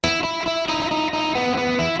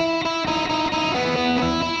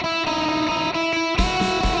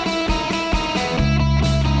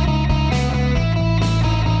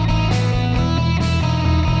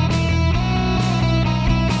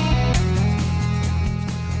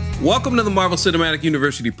Welcome to the Marvel Cinematic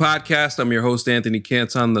University podcast. I'm your host, Anthony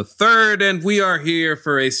Canton III, and we are here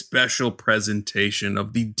for a special presentation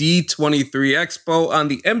of the D23 Expo on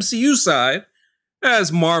the MCU side,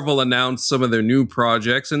 as Marvel announced some of their new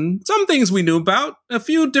projects and some things we knew about, a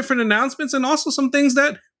few different announcements, and also some things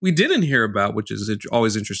that we didn't hear about, which is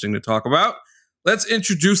always interesting to talk about. Let's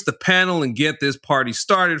introduce the panel and get this party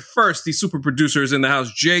started. First, the super producers in the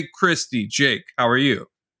house, Jake Christie. Jake, how are you?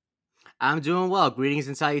 I'm doing well. Greetings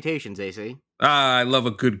and salutations, AC. I love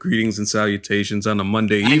a good greetings and salutations on a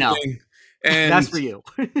Monday evening. And that's for you.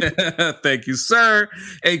 Thank you, sir.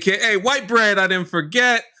 AKA White Bread, I didn't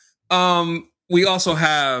forget. We also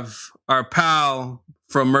have our pal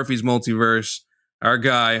from Murphy's Multiverse, our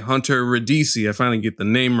guy, Hunter Radisi. I finally get the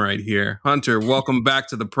name right here. Hunter, welcome back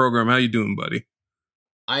to the program. How you doing, buddy?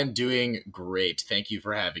 I'm doing great. Thank you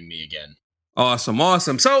for having me again. Awesome.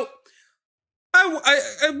 So,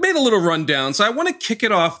 I made a little rundown, so I want to kick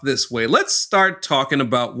it off this way. Let's start talking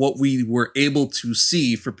about what we were able to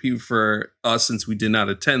see for us, since we did not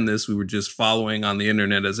attend this. We were just following on the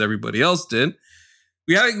internet as everybody else did.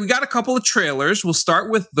 We got a couple of trailers. We'll start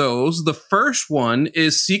with those. The first one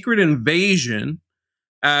is Secret Invasion,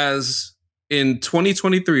 as in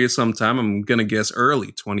 2023 sometime. I'm going to guess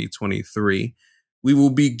early 2023. We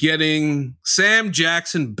will be getting Sam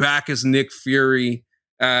Jackson back as Nick Fury,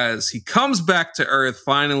 as he comes back to Earth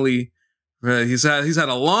finally. He's had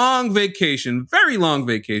a long vacation, very long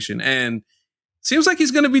vacation, and seems like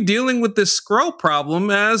he's going to be dealing with this Skrull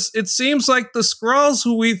problem, as it seems like the Skrulls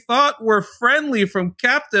who we thought were friendly from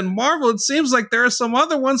Captain Marvel, it seems like there are some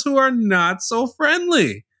other ones who are not so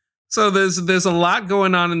friendly. So there's a lot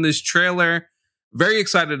going on in this trailer. Very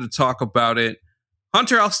excited to talk about it.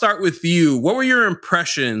 Hunter, I'll start with you. What were your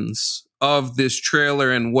impressions of this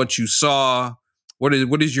trailer and what you saw? What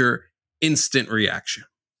is your instant reaction?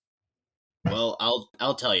 Well,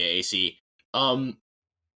 I'll tell you, AC.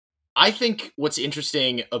 I think what's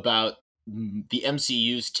interesting about the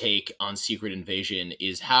MCU's take on Secret Invasion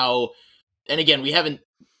is how, and again, we haven't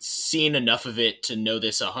seen enough of it to know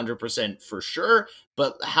this 100% for sure,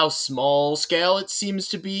 but how small scale it seems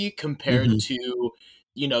to be compared to,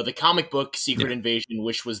 the comic book Secret Invasion,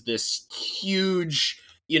 which was this huge,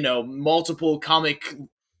 multiple comic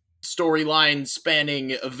storyline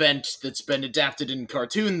spanning event that's been adapted in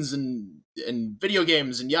cartoons and video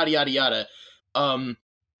games and yada yada yada. And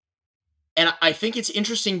I think it's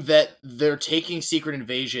interesting that they're taking Secret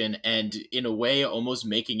Invasion and in a way almost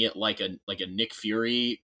making it like a Nick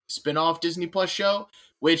Fury spin-off Disney Plus show,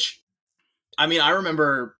 which, I mean, I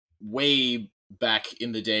remember way back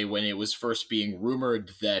in the day when it was first being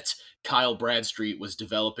rumored that Kyle Bradstreet was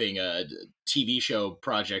developing a TV show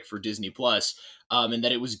project for Disney Plus, and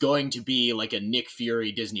that it was going to be like a Nick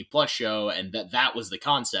Fury Disney Plus show, and that was the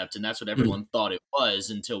concept, and that's what everyone thought it was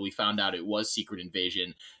until we found out it was Secret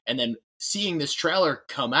Invasion. And then seeing this trailer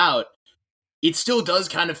come out, it still does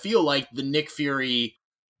kind of feel like the Nick Fury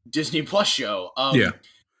Disney Plus show.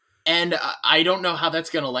 And I don't know how that's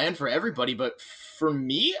going to land for everybody, but for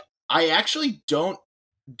me, I actually don't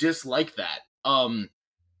dislike that.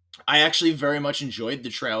 I actually very much enjoyed the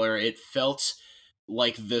trailer. It felt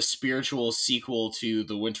like the spiritual sequel to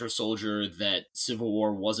The Winter Soldier that Civil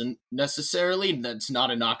War wasn't necessarily. That's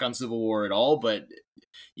not a knock on Civil War at all, but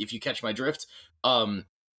if you catch my drift. And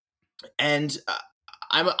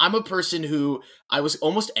I'm a person who I was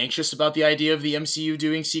almost anxious about the idea of the MCU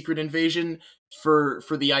doing Secret Invasion for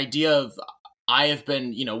the idea of, I have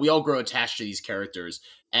been, we all grow attached to these characters,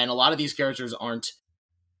 and a lot of these characters aren't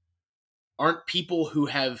people who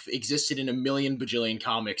have existed in a million bajillion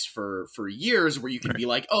comics for years, where you can be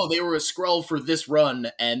like, oh, they were a Skrull for this run,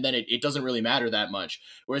 and then it doesn't really matter that much.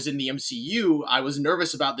 Whereas in the MCU, I was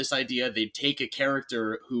nervous about this idea. They'd take a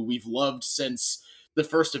character who we've loved since the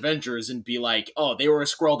first Avengers and be like, oh, they were a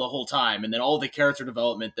Skrull the whole time, and then all the character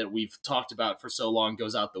development that we've talked about for so long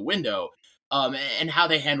goes out the window. And how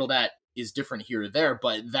they handle that is different here or there,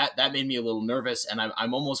 but that made me a little nervous, and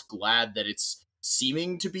I'm almost glad that it's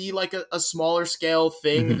seeming to be like a smaller scale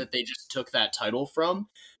thing that they just took that title from.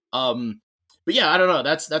 But yeah, I don't know.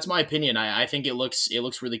 That's my opinion. I think it looks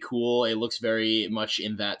really cool. It looks very much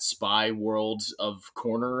in that spy world of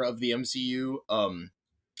corner of the MCU.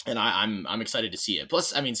 And I'm excited to see it.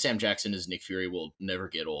 Plus, I mean, Sam Jackson as Nick Fury will never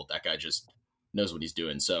get old. That guy just knows what he's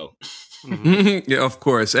doing. So yeah, of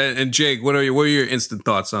course. And Jake, what are your instant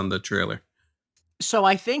thoughts on the trailer? So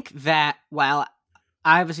I think that while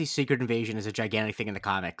obviously Secret Invasion is a gigantic thing in the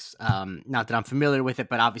comics, not that I'm familiar with it,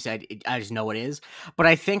 but obviously I just know it is. But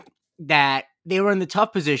I think that they were in the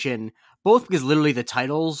tough position, both because literally the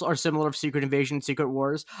titles are similar of Secret Invasion and Secret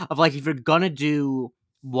Wars, of like, if you're going to do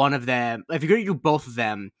one of them, if you're going to do both of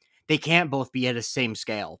them, they can't both be at the same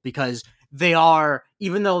scale because they are,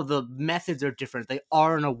 even though the methods are different, they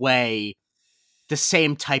are in a way the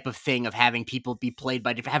same type of thing of having people be played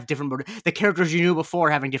by different, have different, the characters you knew before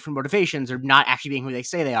having different motivations or not actually being who they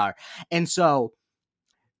say they are. And so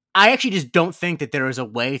I actually just don't think that there is a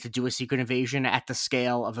way to do a Secret Invasion at the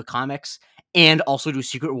scale of the comics and also do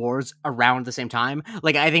Secret Wars around the same time.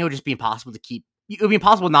 Like, I think it would just be impossible to keep, it would be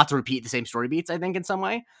impossible not to repeat the same story beats, I think, in some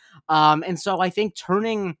way. And so I think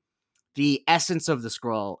turning the essence of the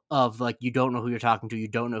scroll of, like, you don't know who you're talking to, you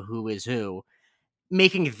don't know who is who,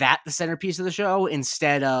 making that the centerpiece of the show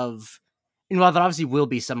instead of, and while there obviously will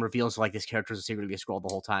be some reveals like this character is secretly a scroll the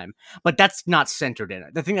whole time, but that's not centered in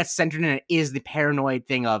it. The thing that's centered in it is the paranoid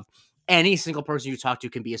thing of any single person you talk to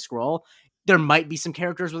can be a scroll. There might be some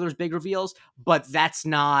characters where there's big reveals, but that's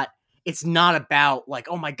not, it's not about like,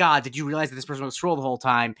 oh my god, did you realize that this person was a scroll the whole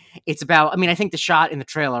time? It's about, I mean, I think the shot in the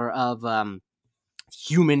trailer of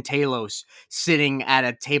human Talos sitting at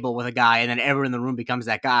a table with a guy and then everyone in the room becomes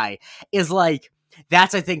that guy is like,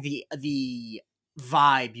 that's, I think, the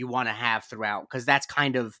vibe you want to have throughout, because that's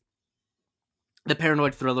kind of the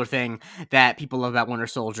paranoid thriller thing that people love about Winter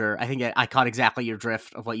Soldier. I think I caught exactly your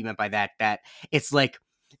drift of what you meant by that. That it's like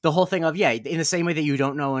the whole thing of, yeah, in the same way that you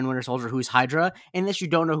don't know in Winter Soldier who's Hydra, in this you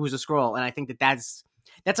don't know who's a Skrull, and I think that's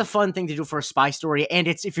a fun thing to do for a spy story. And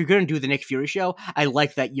it's, if you're going to do the Nick Fury show, I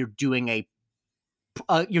like that you're doing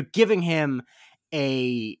you're giving him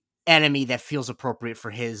a enemy that feels appropriate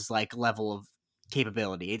for his like level of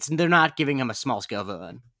capability. They're not giving him a small scale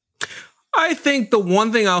villain. I think the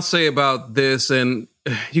one thing I'll say about this, and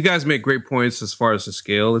you guys make great points as far as the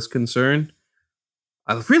scale is concerned,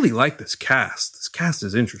 I really like this cast. This cast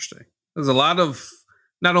is interesting. There's a lot of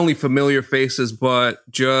not only familiar faces, but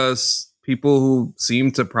just people who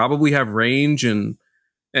seem to probably have range and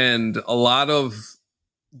a lot of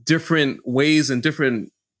different ways and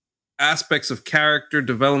different aspects of character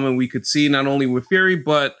development we could see, not only with Fury,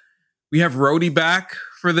 but we have Rhodey back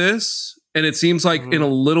for this. And it seems like in a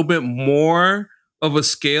little bit more of a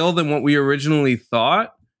scale than what we originally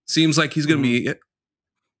thought. Seems like he's going to be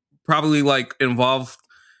probably like involved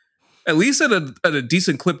at least at a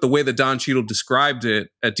decent clip. The way that Don Cheadle described it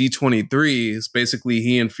at D23 is basically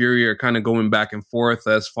he and Fury are kind of going back and forth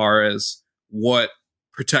as far as what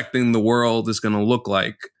protecting the world is going to look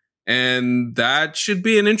like. And that should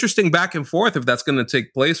be an interesting back and forth if that's going to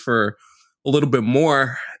take place for a little bit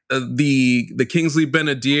more. The Kingsley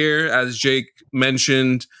Ben-Adir, as Jake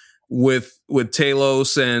mentioned, with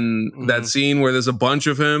Talos and that scene where there's a bunch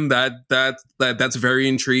of him, that's very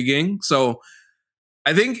intriguing. So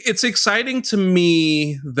I think it's exciting to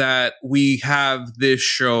me that we have this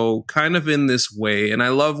show kind of in this way. And I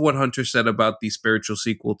love what Hunter said about the spiritual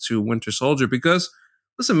sequel to Winter Soldier, because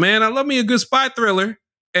listen, man, I love me a good spy thriller.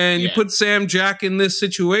 And you put Sam Jack in this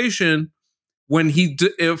situation when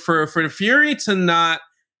for Fury to not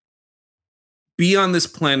be on this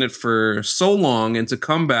planet for so long and to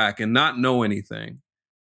come back and not know anything.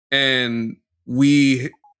 And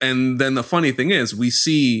then the funny thing is we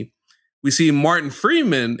see Martin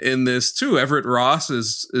Freeman in this too. Everett Ross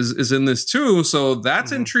is in this too. So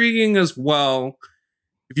that's intriguing as well.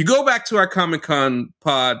 If you go back to our Comic-Con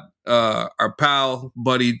pod, our pal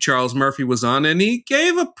buddy Charles Murphy was on, and he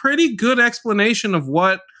gave a pretty good explanation of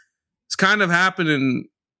what's kind of happening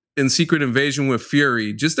in Secret Invasion with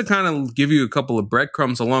Fury, just to kind of give you a couple of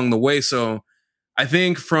breadcrumbs along the way. So I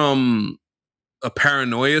think from a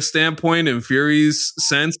paranoia standpoint and Fury's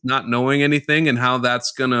sense, not knowing anything and how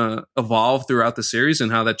that's going to evolve throughout the series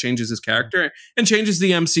and how that changes his character and changes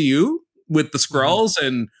the MCU with the Skrulls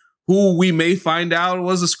and who we may find out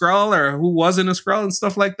was a Skrull or who wasn't a Skrull and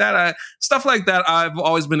stuff like that. I've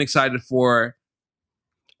always been excited for.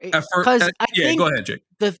 Because I think go ahead, Jake.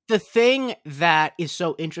 The thing that is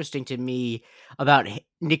so interesting to me about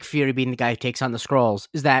Nick Fury being the guy who takes on the Skrulls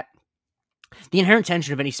is that the inherent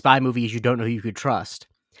tension of any spy movie is you don't know who you could trust.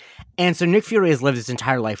 And so Nick Fury has lived his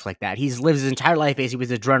entire life like that. He's lived his entire life basically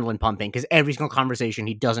with adrenaline pumping because every single conversation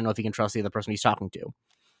he doesn't know if he can trust the other person he's talking to.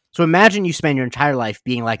 So imagine you spend your entire life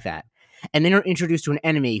being like that. And then you're introduced to an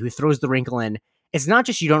enemy who throws the wrinkle in. It's not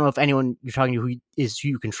just you don't know if anyone you're talking to who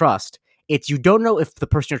you can trust. It's you don't know if the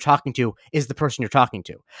person you're talking to is the person you're talking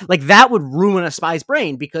to. Like, that would ruin a spy's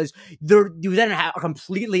brain because you then are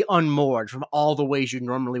completely unmoored from all the ways you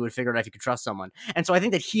normally would figure out if you could trust someone. And so I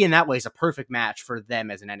think that he in that way is a perfect match for them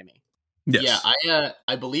as an enemy. Yes. Yeah,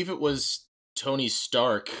 I believe it was Tony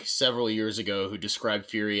Stark several years ago who described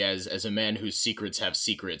Fury as a man whose secrets have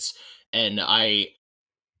secrets. And I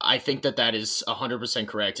think that is 100%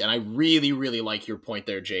 correct. And I really, really like your point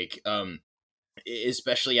there, Jake.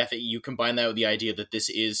 especially I think you combine that with the idea that this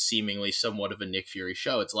is seemingly somewhat of a Nick Fury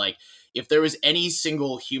show. It's like, if there was any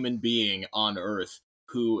single human being on Earth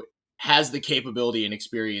who has the capability and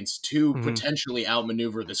experience to potentially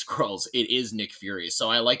outmaneuver the Skrulls, it is Nick Fury. So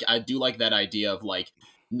I do like that idea of like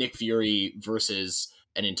Nick Fury versus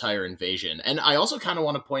an entire invasion. And I also kind of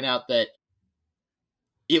want to point out that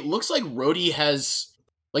it looks like Rhodey has,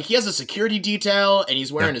 like, he has a security detail and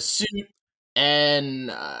he's wearing a suit.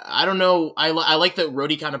 And I don't know. I like that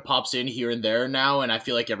Rhodey kind of pops in here and there now, and I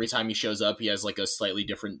feel like every time he shows up, he has like a slightly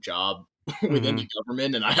different job within the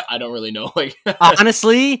government, and I don't really know. Like,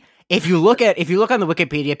 honestly, if you look on the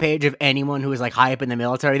Wikipedia page of anyone who is like high up in the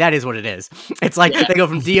military, that is what it is. It's like they go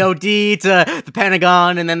from DOD to the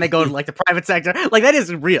Pentagon, and then they go to like the private sector. Like, that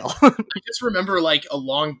is real. I just remember like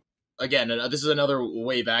again, this is another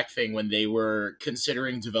way back thing when they were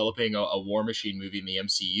considering developing a War Machine movie in the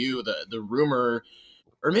MCU. The rumor,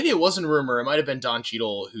 or maybe it wasn't a rumor, it might have been Don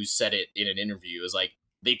Cheadle who said it in an interview. It was like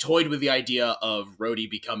they toyed with the idea of Rhodey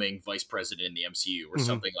becoming vice president in the MCU or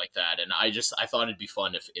something like that. And I thought it'd be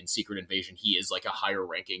fun if in Secret Invasion he is like a higher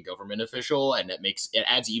ranking government official, and it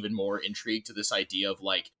adds even more intrigue to this idea of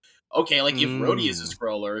like, okay, like if Rhodey is a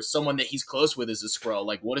Skrull or someone that he's close with is a Skrull,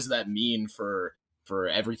 like what does that mean for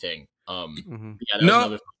everything? No,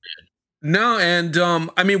 and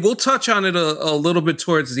I mean, we'll touch on it a little bit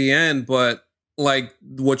towards the end, but like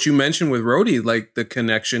what you mentioned with Rhodey, like the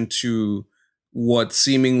connection to what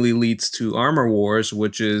seemingly leads to Armor Wars,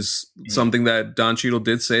 which is something that Don Cheadle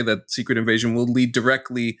did say that Secret Invasion will lead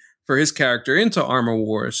directly for his character into Armor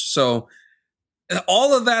Wars. So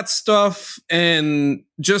all of that stuff and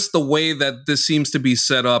just the way that this seems to be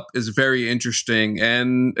set up is very interesting.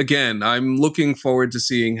 And again, I'm looking forward to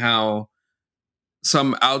seeing how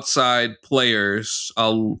some outside players,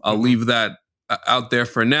 I'll leave that out there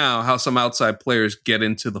for now, how some outside players get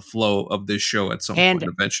into the flow of this show at some point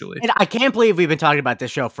eventually. And I can't believe we've been talking about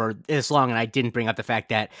this show for this long and I didn't bring up the fact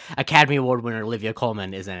that Academy Award winner Olivia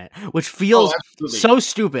Colman is in it, which feels so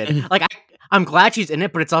stupid. Like, I'm glad she's in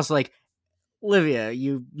it, but it's also like, Olivia,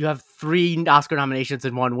 you have 3 Oscar nominations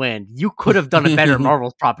and 1 win. You could have done a better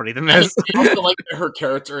Marvel property than this. I also like that her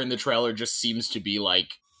character in the trailer just seems to be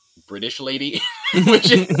like British lady.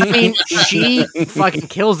 Which is, I mean, she fucking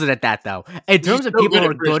kills it at that, though. In terms of people who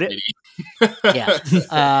are good at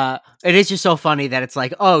it is just so funny that it's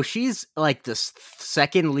like, oh, she's like the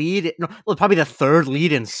second lead, probably the third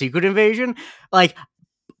lead in Secret Invasion. Like,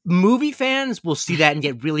 movie fans will see that and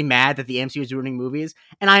get really mad that the MCU is ruining movies,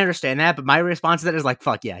 and I understand that, but my response to that is like,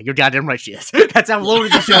 fuck yeah, you're goddamn right she is. That's how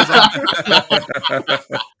loaded the show's up.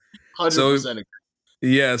 100%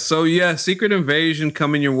 So Secret Invasion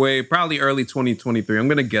coming your way probably early 2023. I'm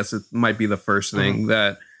gonna guess it might be the first thing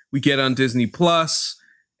that we get on Disney Plus.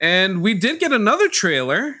 And we did get another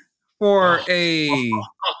trailer for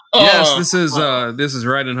this is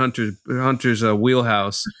right in Hunter's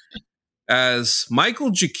wheelhouse, as Michael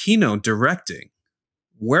Giacchino directing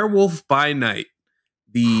Werewolf by Night,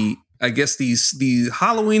 the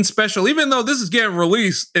Halloween special, even though this is getting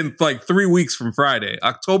released in like 3 weeks from Friday,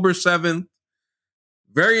 October 7th.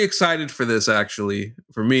 Very excited for this, actually.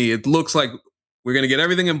 For me, it looks like we're going to get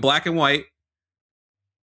everything in black and white.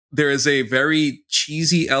 There is a very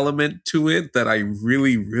cheesy element to it that I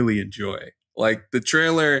really, really enjoy. Like, the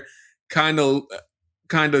trailer kind of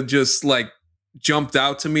just like jumped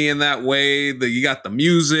out to me in that way. That you got the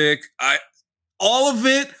music, all of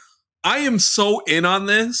it. I am so in on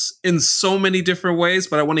this in so many different ways,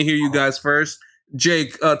 but I want to hear you guys first.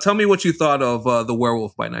 Jake, tell me what you thought of the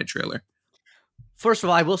Werewolf by Night trailer. First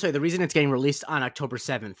of all, I will say the reason it's getting released on October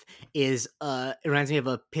 7th is it reminds me of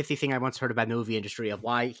a pithy thing I once heard about the movie industry of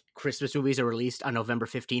why Christmas movies are released on November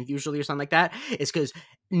 15th usually or something like that. It's because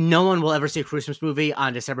no one will ever see a Christmas movie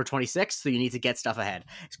on December 26th, so you need to get stuff ahead.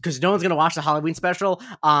 Because no one's going to watch the Halloween special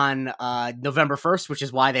on November 1st, which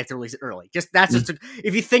is why they have to release it early.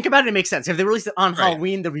 If you think about it, it makes sense. If they released it on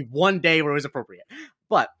Halloween, there'd be one day where it was appropriate.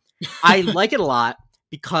 But I like it a lot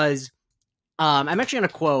because... I'm actually going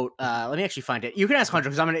to quote, let me actually find it. You can ask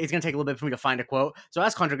Hunter, because it's going to take a little bit for me to find a quote. So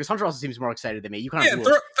ask Hunter, because Hunter also seems more excited than me. You kind of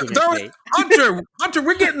Hunter,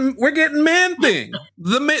 we're getting Man Thing.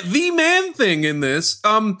 The Man Thing in this.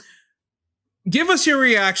 Give us your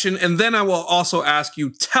reaction, and then I will also ask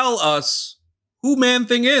you, tell us who Man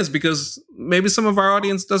Thing is, because maybe some of our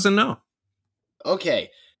audience doesn't know.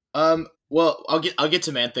 Okay. Well, I'll get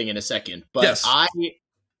to Man Thing in a second, but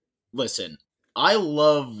listen. I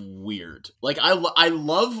love weird. Like, I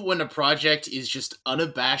love when a project is just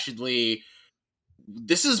unabashedly,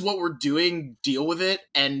 this is what we're doing, deal with it,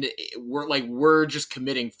 and we're just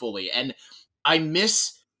committing fully. And I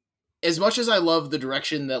miss, as much as I love the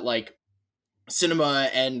direction that, like, cinema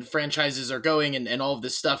and franchises are going and all of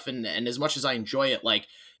this stuff, and as much as I enjoy it, like,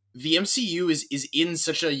 the MCU is in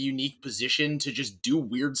such a unique position to just do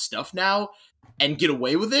weird stuff now and get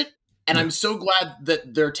away with it. And Yeah. I'm so glad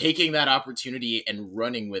that they're taking that opportunity and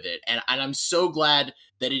running with it. And I'm so glad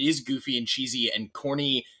that it is goofy and cheesy and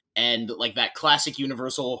corny and like that classic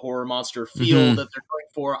Universal horror monster feel Mhm. that they're going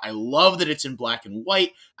for. I love that it's in black and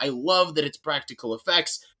white. I love that it's practical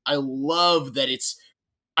effects. I love that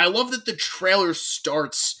the trailer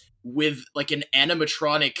starts with like an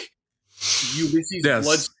animatronic Ulysses Yes.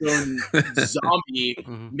 Bloodstone zombie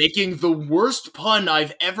Mhm. making the worst pun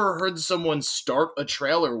I've ever heard someone start a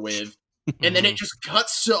trailer with. And then it just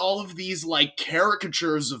cuts to all of these like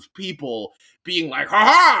caricatures of people being like, "Ha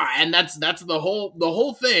ha!" And that's the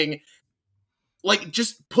whole thing. Like,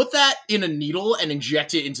 just put that in a needle and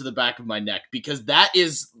inject it into the back of my neck, because that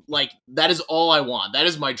is all I want. That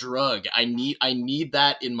is my drug. I need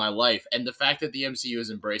that in my life. And the fact that the MCU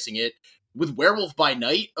is embracing it with Werewolf by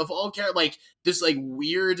Night of all like this like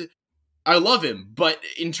weird, I love him, but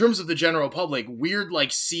in terms of the general public, weird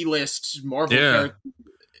like C-list Marvel Yeah. character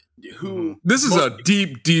who This is a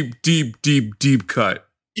deep cut.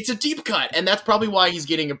 it's a deep cut, and that's probably why he's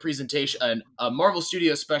getting a presentation, a Marvel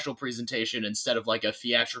Studios special presentation instead of like a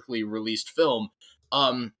theatrically released film.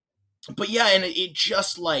 But yeah, and it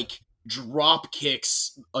just like drop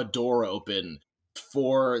kicks a door open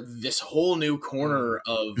for this whole new corner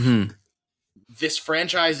of Mhm. this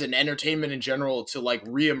franchise and entertainment in general to like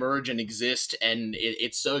reemerge and exist. And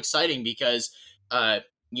it's so exciting because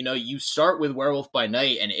you start with Werewolf by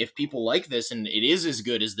Night, and if people like this and it is as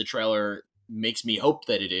good as the trailer makes me hope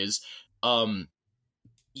that it is,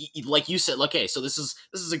 like you said, okay, so this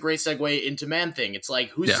is a great segue into Man Thing. It's like,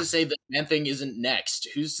 who's to say that Man Thing isn't next?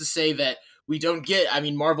 Who's to say that we don't get, I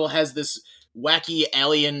mean, Marvel has this wacky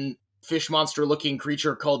alien fish monster looking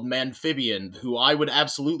creature called Manphibian, who I would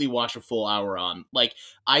absolutely watch a full hour on. Like,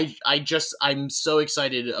 I'm so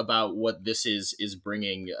excited about what this is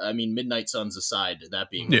bringing. I mean, Midnight Suns aside, that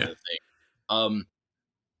being the whole thing.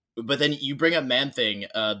 But then you bring up Man Thing.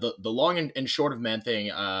 The long and short of Man Thing,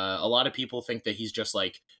 a lot of people think that he's just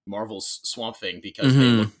like Marvel's Swamp Thing because they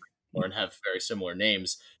look similar and have very similar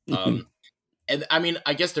names. And I mean,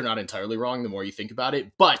 I guess they're not entirely wrong the more you think about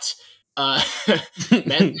it. But Man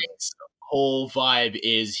Thing's whole vibe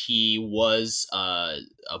is he was a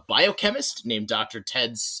biochemist named Dr.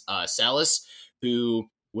 Ted Salas, who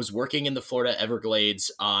was working in the Florida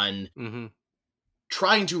Everglades on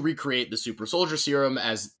trying to recreate the super soldier serum,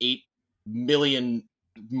 as 8 million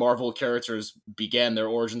Marvel characters began their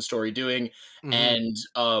origin story doing. And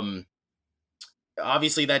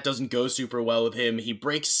obviously that doesn't go super well with him. He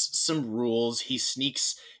breaks some rules. He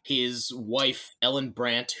sneaks his wife, Ellen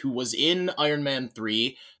Brandt, who was in Iron Man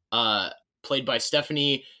 3, played by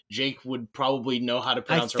Stephanie. Jake would probably know how to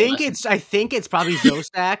pronounce her last name. I think it's probably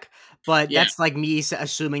Zostak, but Yeah. that's like me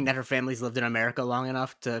assuming that her family's lived in America long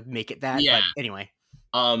enough to make it that. Yeah. But anyway.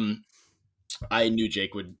 I knew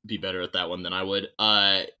Jake would be better at that one than I would.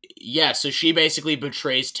 Yeah, so she basically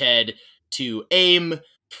betrays Ted to AIM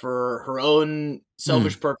for her own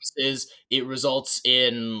selfish purposes. It results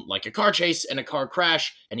in like a car chase and a car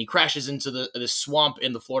crash, and he crashes into the swamp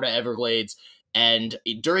in the Florida Everglades. And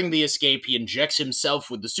during the escape, he injects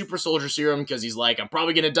himself with the super soldier serum because he's like, I'm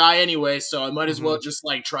probably gonna die anyway, so I might as well just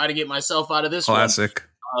like try to get myself out of this Classic.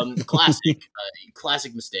 one.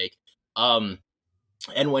 Classic mistake.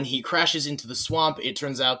 And when he crashes into the swamp, it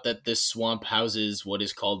turns out that this swamp houses what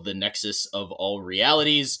is called the Nexus of All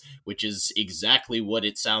Realities, which is exactly what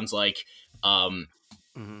it sounds like.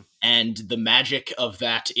 And the magic of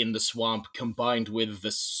that in the swamp, combined with the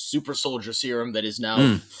super soldier serum that is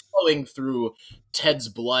now flowing through Ted's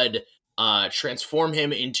blood, transform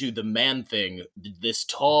him into the Man Thing, this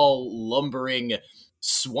tall, lumbering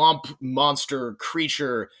swamp monster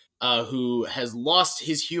creature who has lost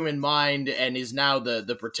his human mind and is now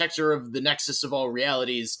the protector of the Nexus of All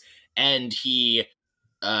Realities. And he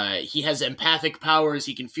has empathic powers.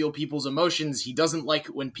 He can feel people's emotions. He doesn't like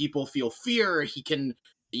when people feel fear. He can,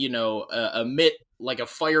 emit like a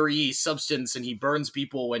fiery substance, and he burns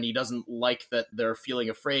people when he doesn't like that they're feeling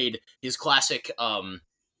afraid. His classic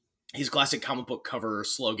comic book cover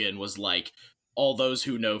slogan was like, all those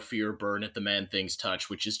who know fear burn at the Man Thing's touch,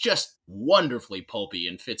 which is just wonderfully pulpy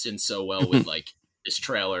and fits in so well with like this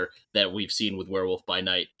trailer that we've seen with Werewolf by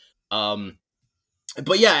Night.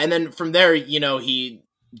 But yeah, and then from there, he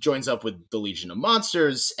joins up with the Legion of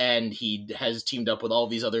Monsters, and he has teamed up with all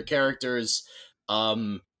these other characters.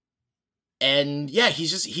 And yeah,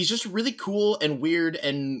 he's just really cool and weird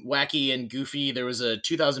and wacky and goofy. There was a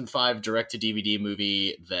 2005 direct-to-DVD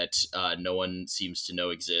movie that no one seems to know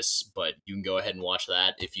exists, but you can go ahead and watch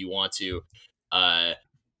that if you want to.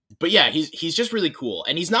 But yeah, he's just really cool,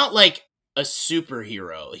 and he's not like a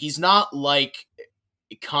superhero. He's not like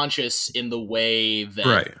conscious in the way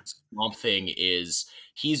that Swamp Thing is.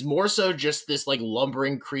 He's more so just this like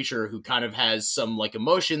lumbering creature who kind of has some like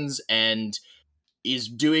emotions and is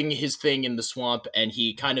doing his thing in the swamp, and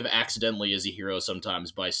he kind of accidentally is a hero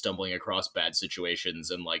sometimes by stumbling across bad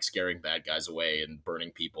situations and like scaring bad guys away and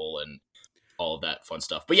burning people and all of that fun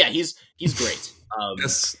stuff. But yeah, he's great.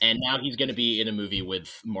 Yes. And now he's going to be in a movie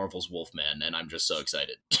with Marvel's Wolfman, and I'm just so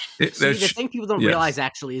excited. See, the thing people don't realize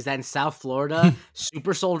actually is that in South Florida,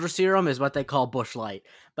 super soldier serum is what they call Busch Light.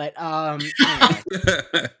 But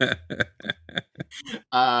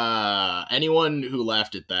anyone who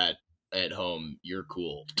laughed at that at home, you're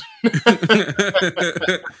cool.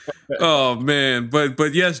 Oh man,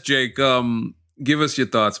 but yes, Jake, give us your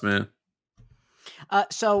thoughts, man.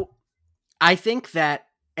 So I think that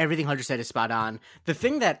everything Hunter said is spot on. The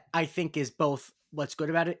thing that I think is both what's good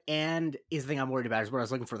about it and is the thing I'm worried about is what I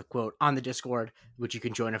was looking for the quote on the Discord, which you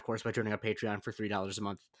can join, of course, by joining our Patreon for $3 a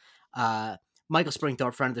month. Michael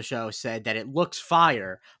Springthorpe, friend of the show, said that it looks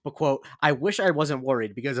fire, but, quote, I wish I wasn't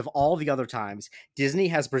worried because of all the other times Disney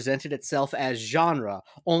has presented itself as genre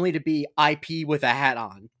only to be IP with a hat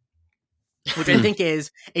on. Which I think is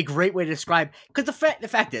a great way to describe, because the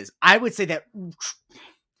fact is, I would say that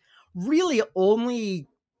really only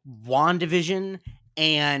WandaVision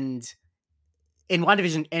and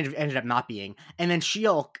WandaVision ended up not being, and then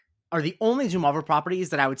She-Hulk are the only two Marvel properties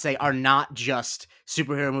that I would say are not just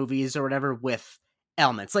superhero movies or whatever with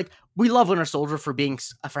elements. Like, we love Winter Soldier for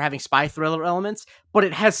having spy thriller elements, but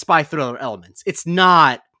it has spy thriller elements. It's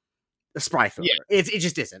not a spy thriller. Yeah. It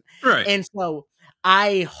just isn't. Right. And so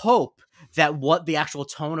I hope that what the actual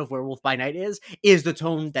tone of Werewolf by Night is the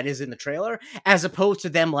tone that is in the trailer, as opposed to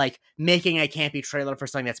them like making a campy trailer for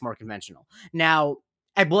something that's more conventional. Now,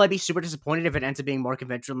 will I be super disappointed if it ends up being more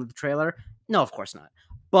conventional than the trailer? No, of course not.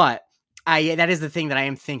 But that is the thing that I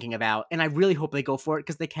am thinking about, and I really hope they go for it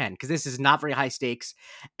because they can, because this is not very high stakes,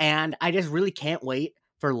 and I just really can't wait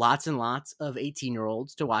for lots and lots of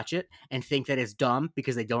 18-year-olds to watch it and think that it's dumb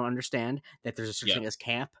because they don't understand that there's a such thing as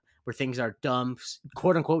camp, where things are dumb,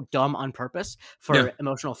 quote unquote, dumb on purpose for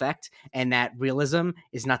emotional effect, and that realism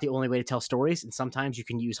is not the only way to tell stories. And sometimes you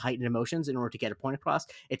can use heightened emotions in order to get a point across,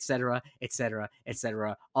 etc., etc.,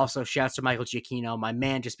 etc. Also, shouts to Michael Giacchino, my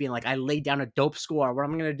man, just being like, I laid down a dope score. What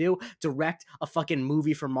I'm going to do? Direct a fucking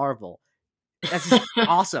movie for Marvel. That's just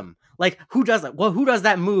awesome. Like, who does that? Well, who does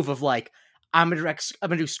that move of like, I'm going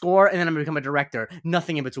to do score and then I'm going to become a director.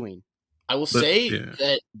 Nothing in between. I will say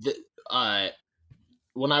that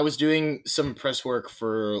when I was doing some press work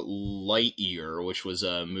for Lightyear, which was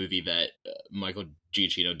a movie that Michael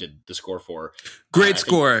Giacchino did the score for. Great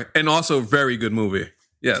score, and also very good movie.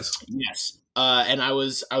 Yes. Yes. And I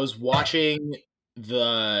was watching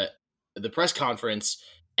the press conference,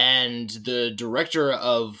 and the director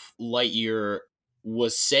of Lightyear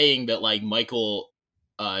was saying that like Michael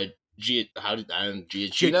Giacchino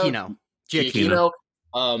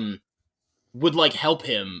would like help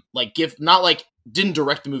him, like give, not like didn't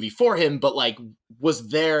direct the movie for him, but like was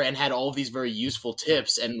there and had all of these very useful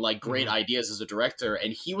tips and like great ideas as a director.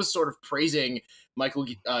 And he was sort of praising Michael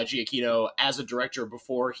Giacchino as a director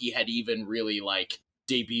before he had even really like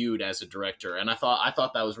debuted as a director. And I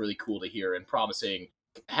thought that was really cool to hear and promising,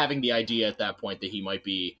 having the idea at that point that he might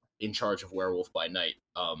be in charge of Werewolf by Night.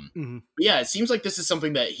 But yeah, it seems like this is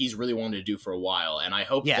something that he's really wanted to do for a while, and I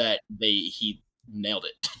hope that he nailed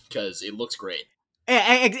it because it looks great.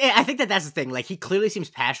 I think that's the thing. Like, he clearly seems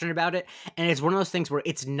passionate about it, and it's one of those things where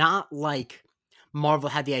it's not like Marvel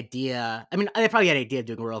had the idea. I mean, they probably had the idea of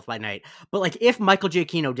doing Werewolf by Night, but like, if Michael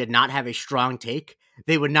Giacchino did not have a strong take,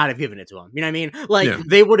 they would not have given it to him. You know what I mean? Like,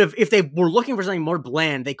 they would have, if they were looking for something more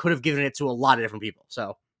bland, they could have given it to a lot of different people.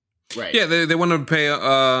 So, right. Yeah, they want to pay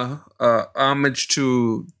homage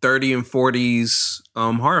to 30s and 40s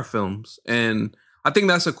horror films, and I think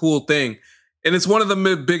that's a cool thing. And it's one of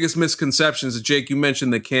the biggest misconceptions. Jake, you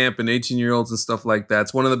mentioned the camp and 18-year-olds and stuff like that.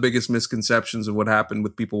 It's one of the biggest misconceptions of what happened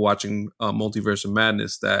with people watching Multiverse of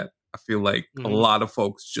Madness that I feel like a lot of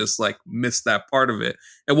folks just like missed that part of it.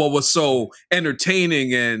 And what was so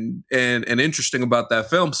entertaining and interesting about that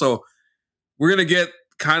film. So we're going to get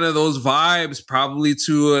kind of those vibes probably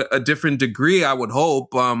to a different degree, I would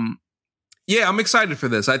hope. Yeah, I'm excited for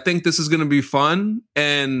this. I think this is going to be fun.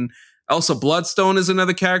 And Elsa Bloodstone is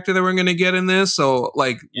another character that we're going to get in this. So,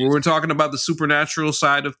 like, when we're talking about the supernatural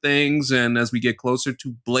side of things, and as we get closer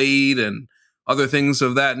to Blade and other things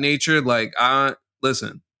of that nature, like,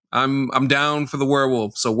 listen, I'm down for the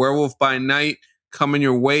werewolf. So, Werewolf by Night coming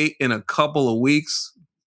your way in a couple of weeks.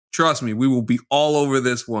 Trust me, we will be all over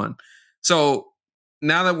this one. So,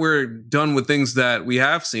 now that we're done with things that we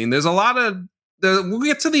have seen, there's a lot of we'll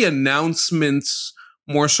get to the announcements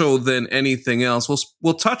more so than anything else.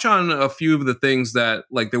 We'll touch on a few of the things that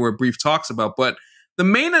like there were brief talks about, but the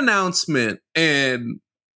main announcement, and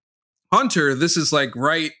Hunter, this is like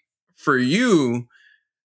right for you.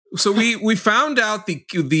 So we found out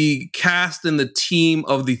the cast and the team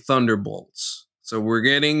of the Thunderbolts. So we're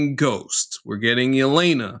getting Ghost, we're getting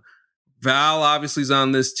Yelena, Val obviously is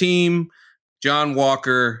on this team, John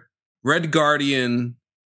Walker, Red Guardian,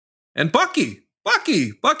 and Bucky.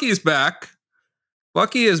 Bucky is back.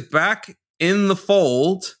 Bucky is back in the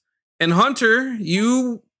fold. And Hunter,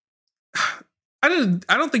 I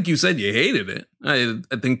don't think you said you hated it.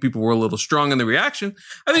 I think people were a little strong in the reaction.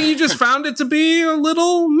 I think you just found it to be a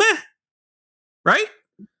little meh. Right?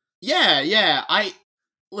 Yeah.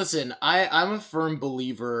 I'm a firm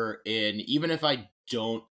believer in, even if I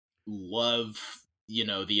don't love,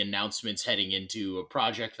 the announcements heading into a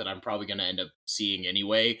project that I'm probably going to end up seeing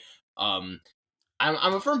anyway.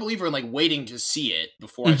 I'm a firm believer in like waiting to see it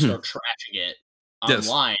before I start trashing it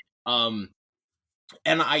online. Yes.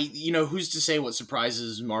 And who's to say what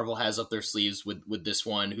surprises Marvel has up their sleeves with this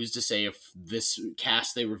one? Who's to say if this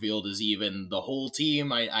cast they revealed is even the whole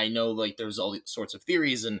team? I know like there's all sorts of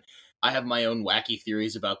theories, and I have my own wacky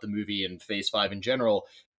theories about the movie and Phase 5 in general.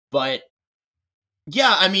 But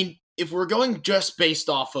yeah, I mean, if we're going just based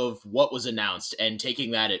off of what was announced and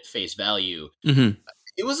taking that at face value,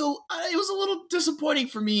 it was a little disappointing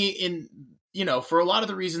for me in, for a lot of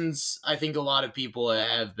the reasons I think a lot of people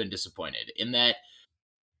have been disappointed in that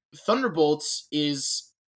Thunderbolts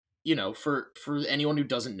is, for anyone who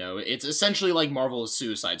doesn't know, it's essentially like Marvel's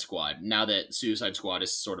Suicide Squad. Now that Suicide Squad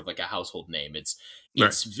is sort of like a household name,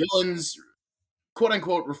 it's villains, quote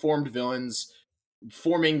unquote, reformed villains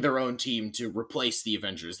forming their own team to replace the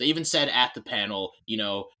Avengers. They even said at the panel,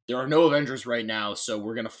 there are no Avengers right now, so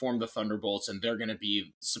we're going to form the Thunderbolts, and they're going to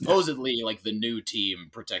be supposedly like the new team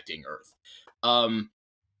protecting Earth.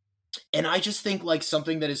 And I just think like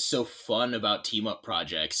something that is so fun about team up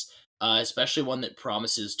projects, especially one that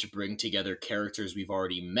promises to bring together characters we've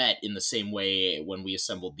already met in the same way when we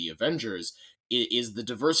assembled the Avengers, is the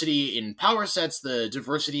diversity in power sets, the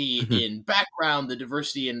diversity in background, the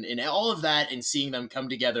diversity in all of that, and seeing them come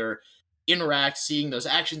together, interact, seeing those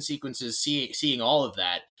action sequences, seeing all of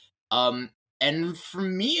that. And for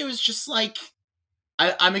me, it was just like,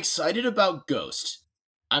 I'm excited about Ghost.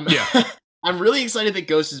 I'm really excited that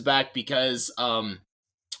Ghost is back because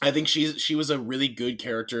I think she was a really good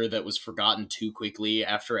character that was forgotten too quickly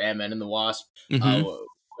after Ant-Man and the Wasp.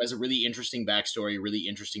 Has a really interesting backstory, really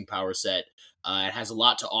interesting power set. It has a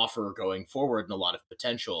lot to offer going forward and a lot of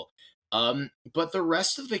potential. But the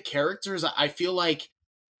rest of the characters, I feel like,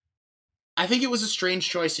 I think it was a strange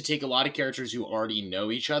choice to take a lot of characters who already know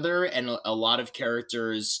each other and a lot of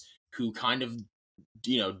characters who kind of,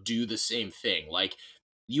 do the same thing. Like,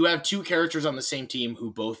 you have two characters on the same team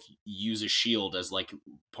who both use a shield as like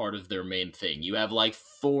part of their main thing. You have like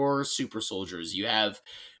 4 super soldiers. You have,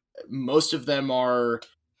 most of them are,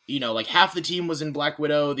 like half the team was in Black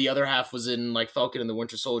Widow, the other half was in like Falcon and the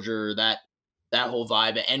Winter Soldier, that whole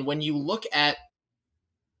vibe. And when you look at,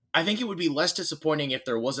 I think it would be less disappointing if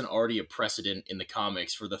there wasn't already a precedent in the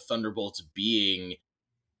comics for the Thunderbolts being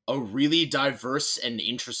a really diverse and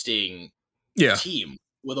interesting team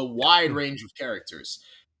with a wide range of characters.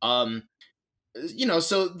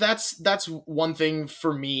 So that's one thing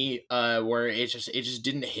for me where it just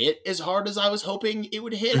didn't hit as hard as I was hoping it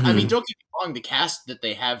would hit. I mean, don't get me wrong, the cast that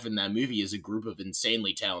they have in that movie is a group of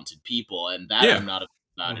insanely talented people, and that I'm not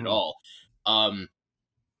about at all.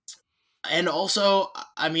 And also,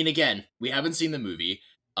 I mean, again, we haven't seen the movie.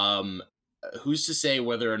 Who's to say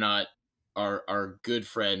whether or not our good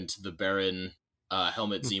friend, the Baron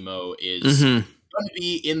Helmut Zemo, is going to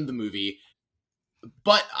be in the movie?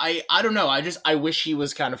 But I don't know. I wish he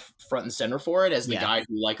was kind of front and center for it as the guy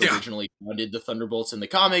who originally founded the Thunderbolts in the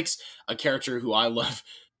comics, a character who I love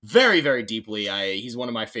very, very deeply. He's one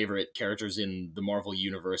of my favorite characters in the Marvel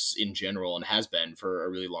universe in general and has been for a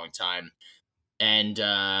really long time. And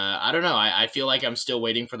I don't know. I feel like I'm still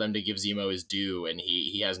waiting for them to give Zemo his due, and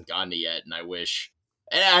he hasn't gotten it yet. And I wish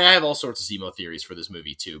And I have all sorts of Zemo theories for this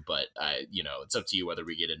movie too, but it's up to you whether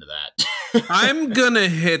we get into that. I'm gonna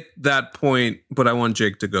hit that point, but I want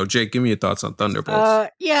Jake to go. Jake, give me your thoughts on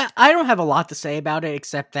Thunderbolts. Yeah, I don't have a lot to say about it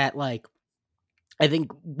except that, like, I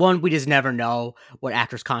think, one, we just never know what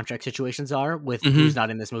actors' contract situations are with who's not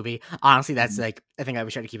in this movie. Honestly, that's like I think I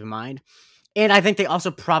would try to keep in mind. And I think they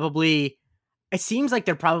also probably, it seems like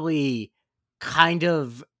they're probably kind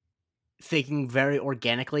of thinking very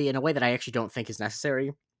organically in a way that I actually don't think is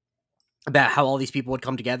necessary about how all these people would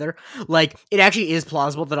come together. Like, it actually is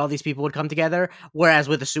plausible that all these people would come together, whereas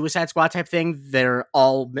with the Suicide Squad type thing, they're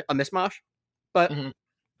all a mishmash. But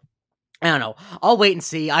I don't know. I'll wait and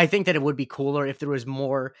see. I think that it would be cooler if there was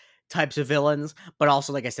more types of villains, but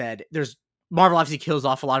also, like I said, Marvel obviously kills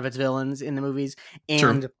off a lot of its villains in the movies,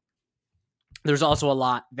 and there's also a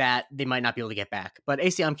lot that they might not be able to get back. But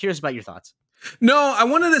AC, I'm curious about your thoughts. No, I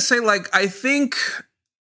wanted to say, like, I think,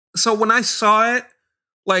 so when I saw it,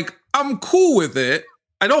 like, I'm cool with it.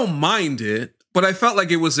 I don't mind it, but I felt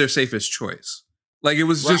like it was their safest choice. Like, it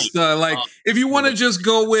was just, if you want to just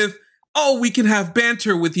go with, oh, we can have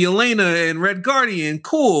banter with Yelena and Red Guardian,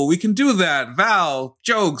 cool, we can do that. Val,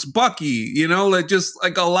 jokes, Bucky, like, just,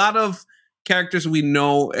 like, a lot of characters we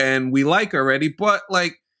know and we like already, but,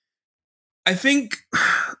 like, I think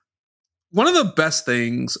one of the best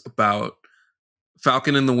things about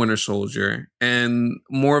Falcon and the Winter Soldier, and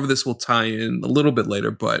more of this will tie in a little bit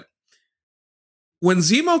later, but when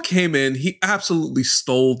Zemo came in, he absolutely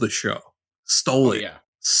stole the show. Stole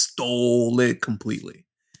it completely.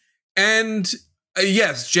 And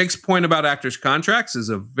yes, Jake's point about actors' contracts is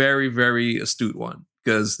a very, very astute one,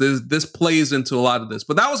 because this plays into a lot of this.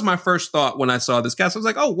 But that was my first thought when I saw this cast. I was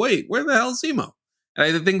like, oh, wait, where the hell is Zemo? And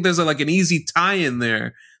I think there's an easy tie in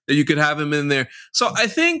there that you could have him in there. So I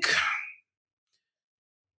think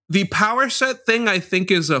the power set thing, I think,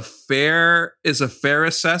 is a fair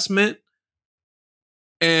assessment.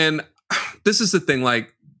 And this is the thing,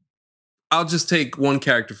 like, I'll just take one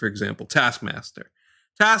character, for example, Taskmaster.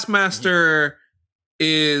 Taskmaster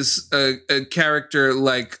is a character,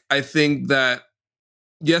 like, I think that,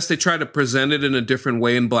 yes, they try to present it in a different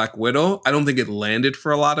way in Black Widow. I don't think it landed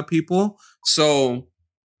for a lot of people. So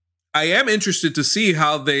I am interested to see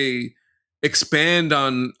how they expand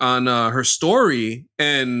on her story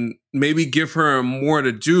and maybe give her more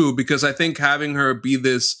to do, because I think having her be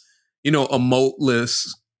this, emoteless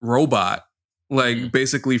robot, like,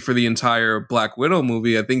 basically for the entire Black Widow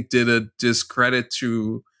movie, I think did a discredit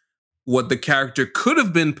to what the character could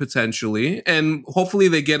have been potentially. And hopefully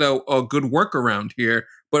they get a good workaround here.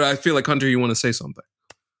 But I feel like, Hunter, you want to say something?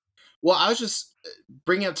 Well, I was just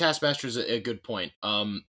bringing up Taskmaster is a good point.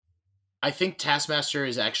 I think Taskmaster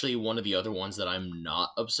is actually one of the other ones that I'm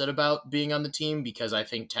not upset about being on the team, because I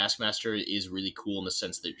think Taskmaster is really cool in the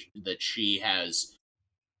sense that she has,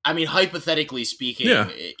 I mean, hypothetically speaking, in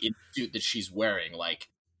the suit that she's wearing, like,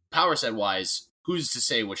 power set wise, who's to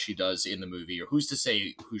say what she does in the movie, or who's to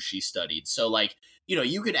say who she studied? So, like,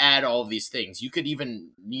 you could add all of these things. You could even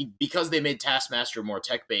because they made Taskmaster more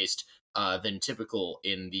tech based than typical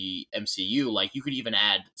in the MCU, like, you could even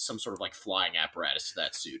add some sort of, like, flying apparatus to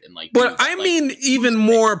that suit, and, like, but I mean, even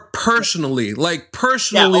more personally, like,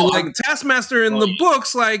 Taskmaster in the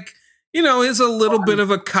books, like, is a little bit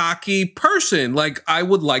of a cocky person. Like, I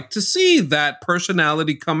would like to see that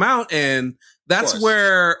personality come out, and that's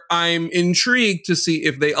where I'm intrigued to see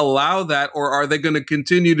if they allow that, or are they going to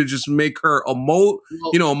continue to just make her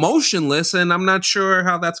emotionless, and I'm not sure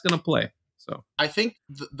how that's going to play. So I think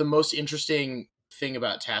the most interesting thing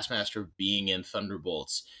about Taskmaster being in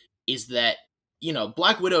Thunderbolts is that,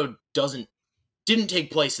 Black Widow didn't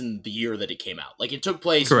take place in the year that it came out. Like, it took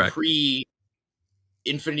place pre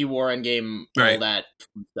Infinity War, Endgame, all that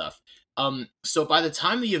stuff. So by the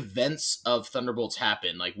time the events of Thunderbolts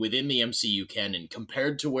happen, like, within the MCU canon,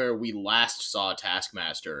 compared to where we last saw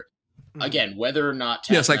Taskmaster, again, whether or not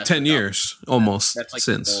Taskmaster, it's like 10 years almost, that's like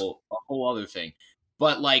since a whole other thing.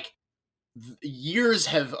 But, like, years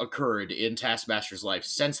have occurred in Taskmaster's life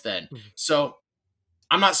since then. So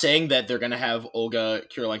I'm not saying that they're going to have Olga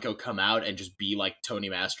Kurylenko come out and just be like Tony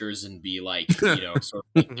Masters and be like, sort of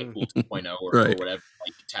like Deadpool 2.0 or whatever,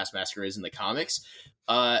 like, Taskmaster is in the comics.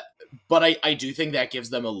 But I do think that gives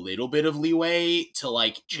them a little bit of leeway to,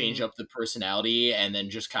 like, change up the personality and then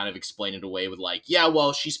just kind of explain it away with, like, yeah,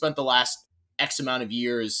 well, she spent the last X amount of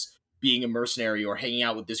years being a mercenary or hanging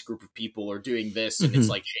out with this group of people or doing this, and it's,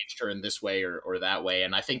 like, changed her in this way or that way.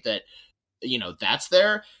 And I think that, that's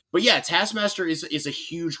there. But yeah, Taskmaster is a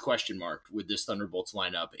huge question mark with this Thunderbolts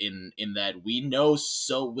lineup in that we know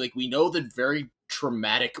the very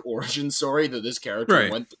traumatic origin story that this character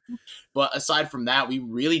Right. went through. But aside from that, we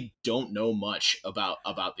really don't know much about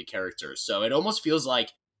the characters. So it almost feels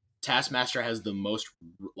like Taskmaster has the most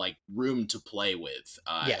like room to play with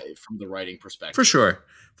from the writing perspective. For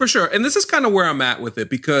sure. And this is kind of where I'm at with it,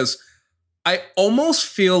 because I almost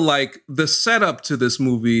feel like the setup to this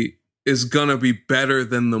movie is gonna be better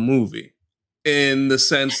than the movie, in the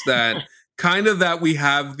sense that kind of that we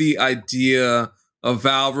have the idea of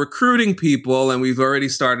Val recruiting people, and we've already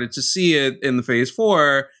started to see it in the Phase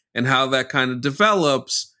 4 and how that kind of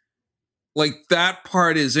develops. Like, that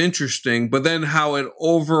part is interesting, but then how it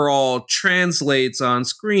overall translates on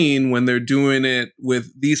screen when they're doing it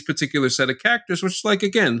with these particular set of characters, which, like,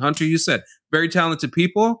 again, Hunter, you said, very talented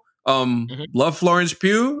people. Love Florence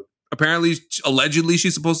Pugh. Apparently, allegedly,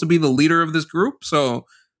 she's supposed to be the leader of this group. So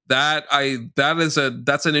that's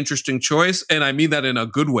an interesting choice, and I mean that in a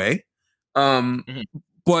good way.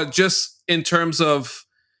 But just in terms of,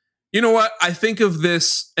 you know what, I think of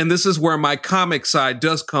this, and this is where my comic side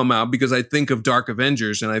does come out, because I think of Dark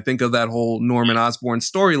Avengers and I think of that whole Norman Osborn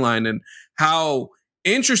storyline and how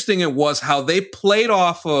interesting it was how they played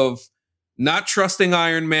off of not trusting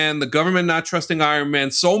Iron Man, the government not trusting Iron Man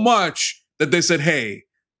so much that they said, "Hey,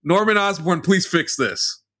 Norman Osborn, please fix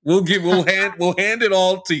this. We'll hand it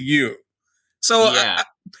all to you." So Yeah.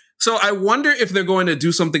 so I wonder if they're going to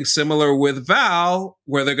do something similar with Val,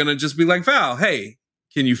 where they're going to just be like, "Val, hey,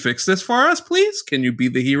 can you fix this for us, please? Can you be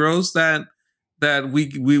the heroes that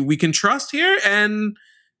we can trust here?" And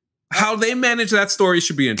how they manage that story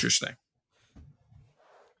should be interesting.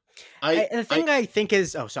 I think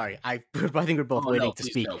is, sorry, I think we're both waiting to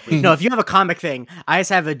speak. Please. No, if you have a comic thing, I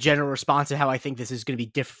just have a general response to how I think this is going to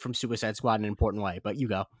be different from Suicide Squad in an important way. But you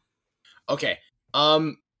go. Okay.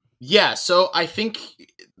 Yeah. So I think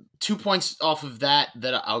 2 points off of that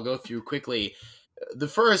I'll go through quickly. The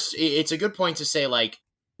first, it's a good point to say, like,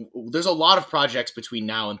 there's a lot of projects between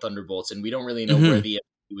now and Thunderbolts, and we don't really know where the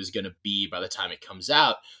MCU is going to be by the time it comes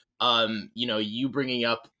out. You bringing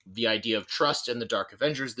up the idea of trust and the Dark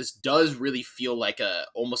Avengers, this does really feel like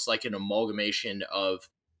almost like an amalgamation of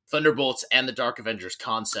Thunderbolts and the Dark Avengers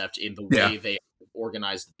concept in the way they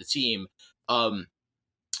organized the team. And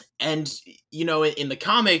in the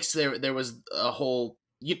comics, there was a whole.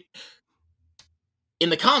 In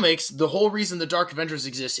the comics, the whole reason the Dark Avengers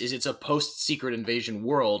exists is it's a post-Secret Invasion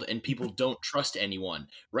world, and people don't trust anyone,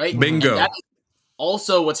 right? Bingo. And that is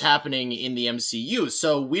also what's happening in the MCU.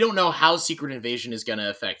 So we don't know how Secret Invasion is going to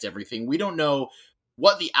affect everything. We don't know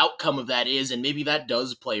what the outcome of that is, and maybe that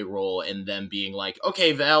does play a role in them being like,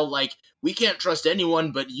 okay, Val, like, we can't trust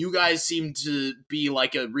anyone, but you guys seem to be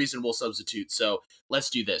like a reasonable substitute, so let's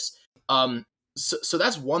do this. So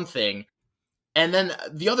that's one thing. And then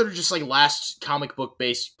the other just like last comic book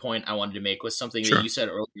based point I wanted to make was something that you said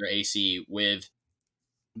earlier, AC, with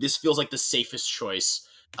this feels like the safest choice,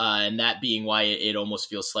 and that being why it almost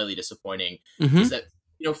feels slightly disappointing, is that,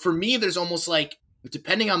 for me, there's almost like,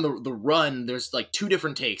 depending on the run, there's like two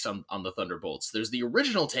different takes on the Thunderbolts. There's the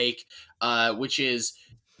original take, which is,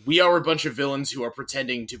 we are a bunch of villains who are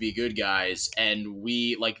pretending to be good guys, and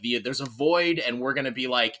there's a void, and we're going to be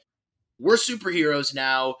like, we're superheroes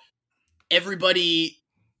now, everybody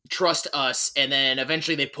trust us, and then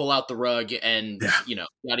eventually they pull out the rug, and yada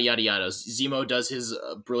yada yada. Zemo does his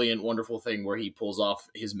brilliant, wonderful thing where he pulls off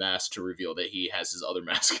his mask to reveal that he has his other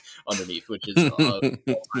mask underneath, which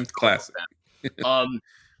is classic.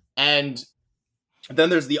 And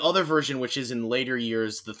then there's the other version, which is in later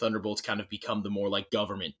years, the Thunderbolts kind of become the more like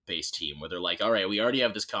government-based team, where they're like, all right, we already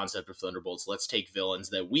have this concept of Thunderbolts. Let's take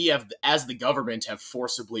villains that we have, as the government, have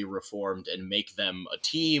forcibly reformed and make them a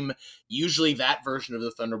team. Usually that version of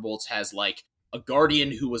the Thunderbolts has like a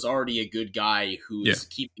Guardian who was already a good guy who's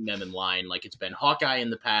keeping them in line. Like, it's been Hawkeye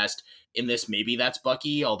in the past. In this, maybe that's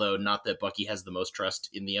Bucky, although not that Bucky has the most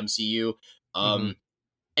trust in the MCU.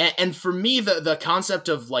 And for me, the concept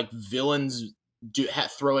of like villains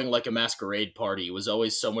throwing like a masquerade party was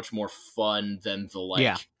always so much more fun than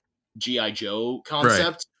the G.I. Joe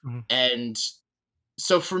concept. Right. And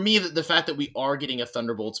so for me, the fact that we are getting a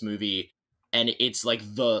Thunderbolts movie and it's like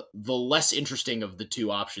the less interesting of the two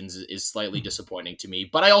options is slightly disappointing to me.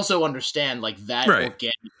 But I also understand like that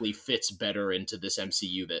organically fits better into this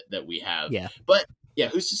MCU that we have. Yeah. But yeah,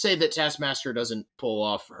 who's to say that Taskmaster doesn't pull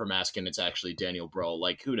off her mask and it's actually Daniel Brühl?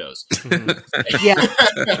 Like, who knows? Yeah.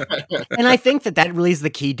 And I think that really is the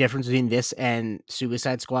key difference between this and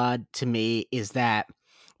Suicide Squad to me, is that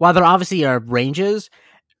while there obviously are ranges,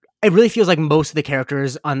 it really feels like most of the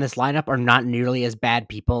characters on this lineup are not nearly as bad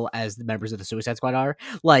people as the members of the Suicide Squad are.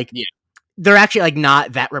 Like, they're actually like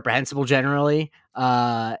not that reprehensible generally. You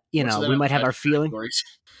Most of know, them we have might have our tragic feeling.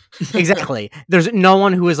 backstories. Exactly. There's no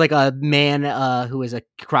one who is like a man who is a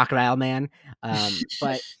crocodile man.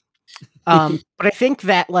 But I think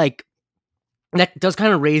that like that does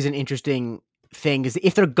kind of raise an interesting thing is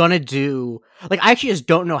if they're gonna do like I actually just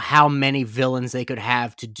don't know how many villains they could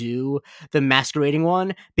have to do the masquerading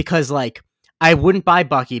one because like I wouldn't buy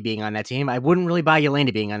Bucky being on that team. I wouldn't really buy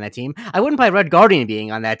Yelena being on that team. I wouldn't buy Red Guardian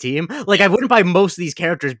being on that team. Like I wouldn't buy most of these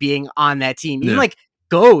characters being on that team. Even Yeah. like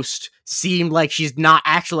Ghost seemed like she's not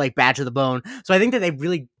actually like bad to the bone. So I think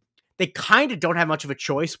that they kind of don't have much of a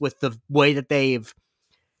choice with the way that they've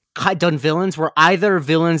done villains where either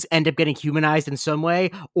villains end up getting humanized in some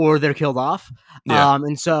way or they're killed off. Yeah.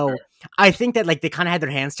 And so I think that like they kind of had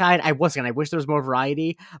their hands tied. I wish there was more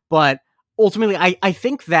variety, but ultimately I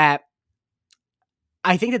think that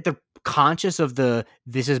they're conscious of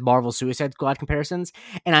this is Marvel Suicide Squad comparisons,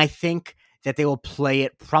 and I think that they will play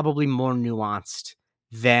it probably more nuanced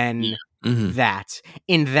than that.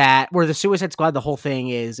 In that, where the Suicide Squad, the whole thing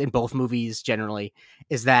is in both movies generally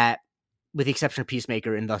is that, with the exception of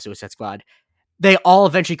Peacemaker in the Suicide Squad, they all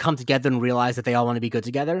eventually come together and realize that they all want to be good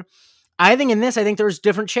together. I think in this, there's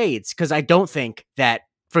different shades because I don't think that.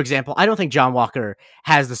 For example, I don't think John Walker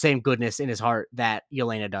has the same goodness in his heart that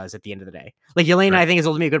Yelena does at the end of the day. Like, Yelena, I think, is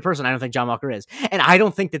ultimately a good person. I don't think John Walker is. And I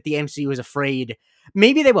don't think that the MCU is afraid.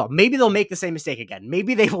 Maybe they will. Maybe they'll make the same mistake again.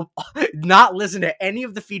 Maybe they will not listen to any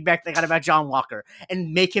of the feedback they got about John Walker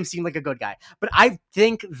and make him seem like a good guy. But I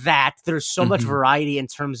think that there's so much variety in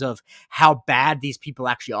terms of how bad these people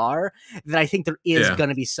actually are that I think there is going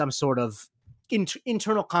to be some sort of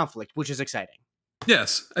internal conflict, which is exciting.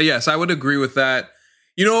 Yes, I would agree with that.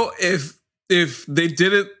 You know, if they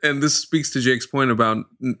did it, and this speaks to Jake's point about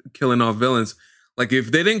killing off villains, like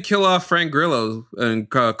if they didn't kill off Frank Grillo and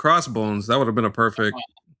Crossbones, that would have been a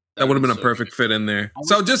perfect fit in there.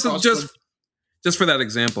 So just for that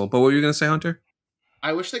example. But what were you going to say, Hunter?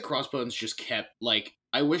 I wish that Crossbones just kept like.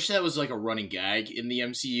 I wish that was like a running gag in the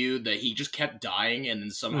MCU that he just kept dying and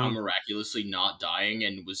then somehow miraculously not dying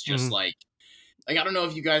and was just like I don't know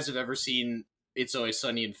if you guys have ever seen It's Always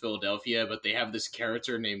Sunny in Philadelphia, but they have this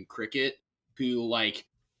character named Cricket who, like,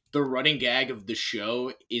 the running gag of the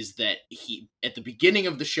show is that he, at the beginning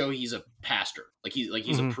of the show, he's a pastor,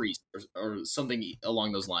 he's a priest or something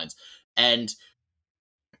along those lines, and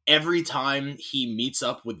every time he meets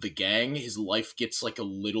up with the gang, his life gets like a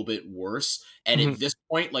little bit worse, and at this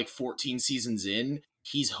point, like 14 seasons in,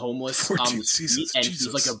 he's homeless on the street, and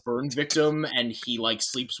he's like a burn victim, and he like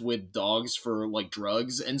sleeps with dogs for like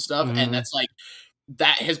drugs and stuff, and that's like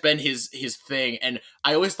that has been his thing. And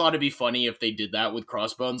I always thought it'd be funny if they did that with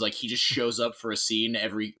Crossbones. Like he just shows up for a scene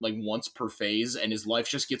every like once per phase, and his life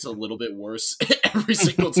just gets a little bit worse every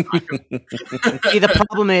single time. See, the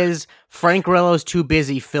problem is Frank Grillo's too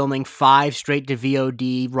busy filming 5 straight to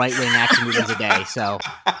VOD right-wing action movies a day. So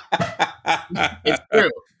it's true.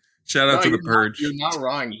 Shout out to The Purge. You're not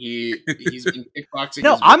wrong. He's been kickboxing.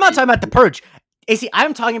 No, I'm not talking about The Purge. AC,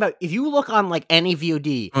 I'm talking about if you look on like any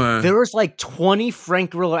VOD, there's like 20 Frank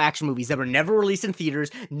Grillo action movies that were never released in theaters,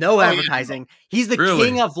 no advertising. Yeah. He's the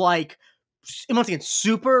king of like, once again,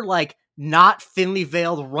 super like not thinly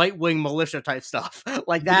veiled right wing militia type stuff.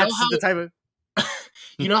 Like that's the type of.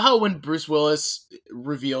 You know how when Bruce Willis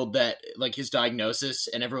revealed that like his diagnosis,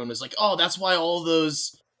 and everyone was like, "Oh, that's why all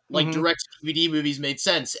those like direct DVD movies made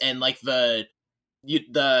sense," and like the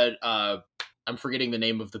I'm forgetting the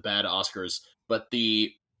name of the bad Oscars. But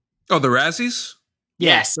the Razzies?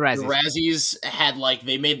 Yes, the Razzies had like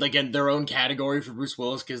they made like their own category for Bruce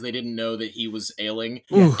Willis because they didn't know that he was ailing,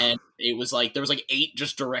 and it was like there was like 8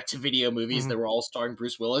 just direct to video movies that were all starring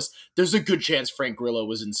Bruce Willis. There's a good chance Frank Grillo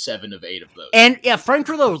was in 7 of 8 of those. And yeah, Frank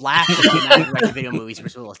Grillo laughed at the amount of direct to video movies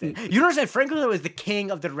Bruce Willis did. You understand? Frank Grillo is the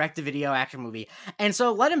king of the direct to video action movie, and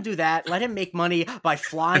so let him do that. Let him make money by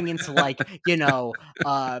flying into like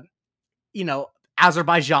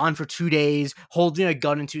Azerbaijan for 2 days, holding a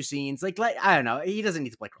gun in 2 scenes. Like I don't know. He doesn't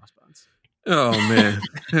need to play Crossbones. Oh man.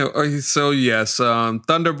 So yes,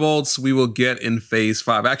 Thunderbolts we will get in Phase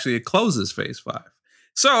 5. Actually, it closes Phase 5.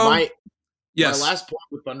 So my last point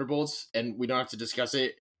with Thunderbolts, and we don't have to discuss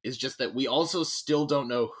it, is just that we also still don't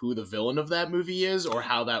know who the villain of that movie is or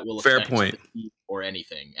how that will affect the team or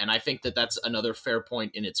anything. And I think that that's another fair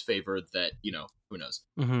point in its favor that, who knows.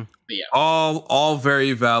 But yeah. All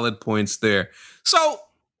very valid points there. So,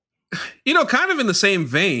 kind of in the same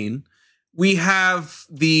vein, we have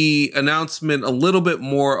the announcement a little bit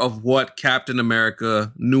more of what Captain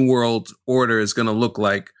America New World Order is going to look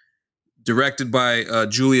like, directed by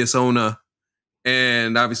Julius Ona.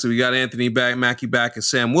 And obviously we got Anthony Mackie back as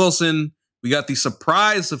Sam Wilson, we got the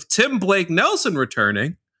surprise of Tim Blake Nelson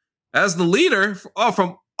returning as the leader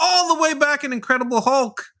from all the way back in Incredible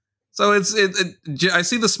Hulk. So I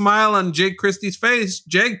see the smile on Jake Christie's face.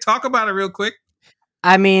 Jake, talk about it real quick.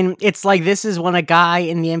 I mean, it's like this is when a guy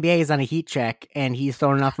in the NBA is on a heat check and he's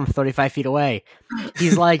throwing up from 35 feet away.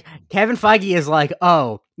 He's like, Kevin Feige is like,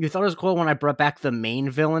 oh, you thought it was cool when I brought back the main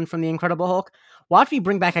villain from the Incredible Hulk? Watch me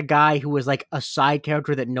bring back a guy who was like a side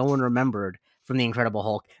character that no one remembered from the Incredible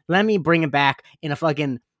Hulk. Let me bring him back in a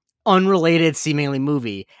fucking unrelated seemingly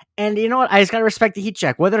movie. And you know what? I just gotta respect the heat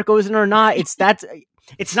check. Whether it goes in or not, it's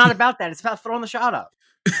not about that. It's about throwing the shot up.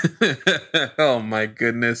 Oh my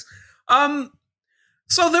goodness.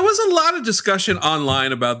 So there was a lot of discussion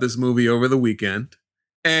online about this movie over the weekend,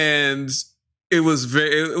 and it was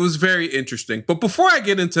very interesting. But before I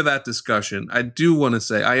get into that discussion, I do want to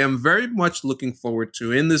say I am very much looking forward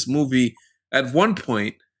to, in this movie, at one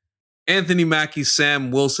point, Anthony Mackie's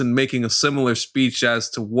Sam Wilson making a similar speech as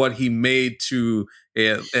to what he made to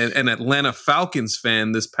an Atlanta Falcons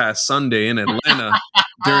fan this past Sunday in Atlanta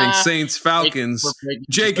during Saints Falcons.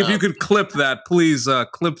 Jake, if you could clip that, please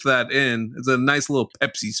clip that in. It's a nice little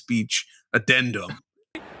Pepsi speech addendum.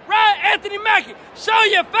 Right, Anthony Mackie, show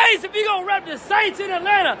your face if you're going to rep the Saints in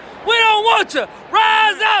Atlanta. We don't want you.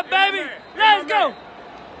 Rise up, baby. Let's go.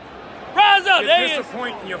 Rise up. You're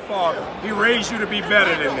disappointing your father. He raised you to be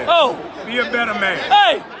better than this. Oh. Be a better man.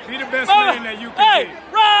 Hey. Be the best man that you can be.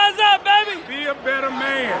 Rise up, baby. Be a better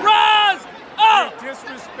man. Rise up. You're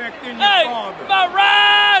disrespecting your father. But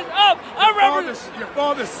rise up. Your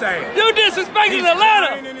father's sad. You disrespecting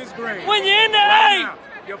Atlanta. In his grave. When you're in the A,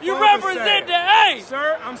 you represent the A.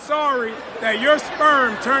 Sir, I'm sorry that your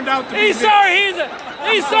sperm turned out to be He's sorry he's an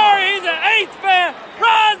Aints fan.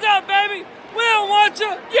 Rise up, baby. We don't want you.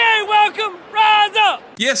 You ain't welcome. Rise up.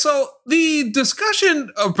 Yeah, so the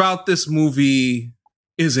discussion about this movie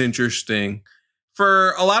is interesting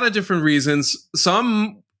for a lot of different reasons.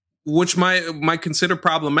 Some which might consider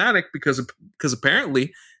problematic because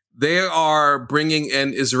apparently they are bringing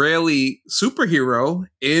an Israeli superhero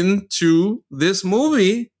into this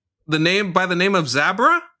movie, by the name of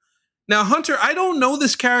Zabra. Now, Hunter, I don't know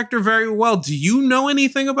this character very well. Do you know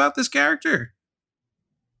anything about this character?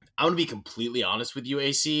 I want to be completely honest with you,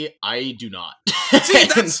 AC. I do not. See,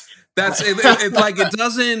 that's it. Like it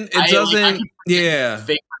doesn't. Yeah.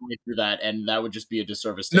 Fake my way through that, and that would just be a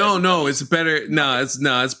disservice. To No. It's better.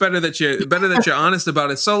 It's better that you're honest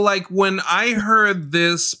about it. So, like when I heard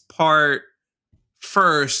this part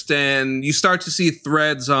first, and you start to see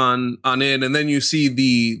threads on it, and then you see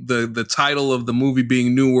the title of the movie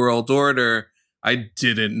being New World Order. I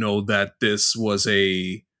didn't know that this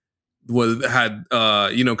had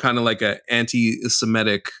kind of like a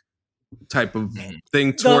anti-Semitic type of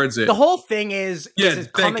thing towards it. The whole thing is it's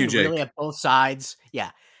thank coming you, Jake. really at both sides.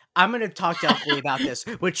 Yeah. I'm going to talk delicately about this,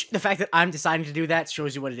 which the fact that I'm deciding to do that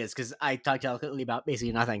shows you what it is, because I talk delicately about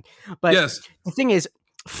basically nothing. But yes. The thing is,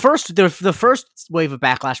 the first wave of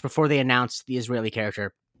backlash before they announced the Israeli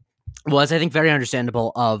character was, I think, very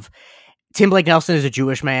understandable of Tim Blake Nelson is a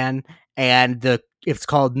Jewish man, and it's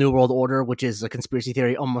called New World Order, which is a conspiracy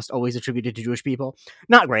theory almost always attributed to Jewish people.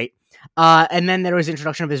 Not great. And then there was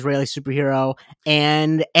introduction of Israeli superhero,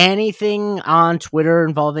 and anything on Twitter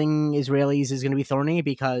involving Israelis is going to be thorny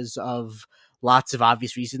because of lots of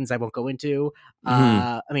obvious reasons I won't go into.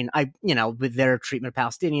 I mean, with their treatment of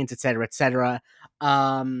Palestinians, et cetera,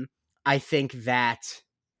 I think that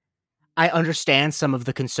I understand some of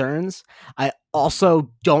the concerns. I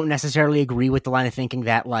also don't necessarily agree with the line of thinking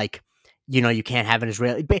that, like, you can't have an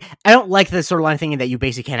Israeli. I don't like the sort of line of thinking that you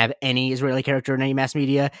basically can't have any Israeli character in any mass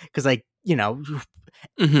media because, like, we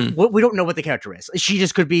don't know what the character is. She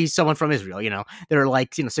just could be someone from Israel. There are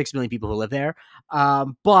like 6 million people who live there.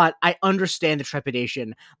 But I understand the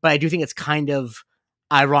trepidation. But I do think it's kind of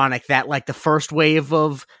ironic that like the first wave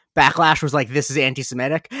of backlash was like, this is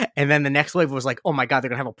anti-Semitic, and then the next wave was like, oh my god, they're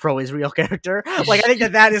gonna have a pro-Israel character. Like, I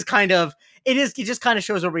think that is kind of it just kind of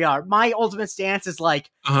shows where we are. My ultimate stance is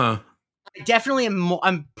like, I definitely am.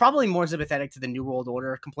 I'm probably more sympathetic to the New World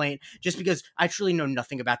Order complaint, just because I truly know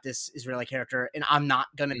nothing about this Israeli character, and I'm not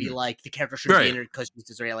gonna be like, the character should be in it because he's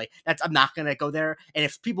Israeli. I'm not gonna go there. And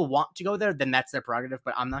if people want to go there, then that's their prerogative.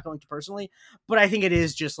 But I'm not going to personally. But I think it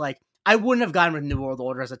is just like, I wouldn't have gone with New World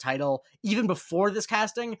Order as a title even before this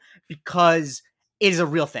casting, because it is a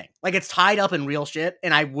real thing. Like, it's tied up in real shit,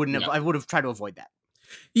 and I would have tried to avoid that.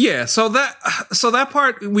 Yeah, so that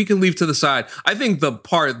part we can leave to the side. I think the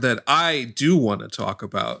part that I do want to talk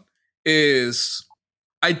about is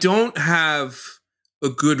I don't have a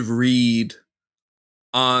good read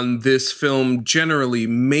on this film generally,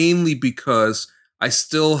 mainly because I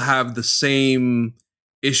still have the same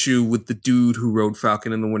issue with the dude who wrote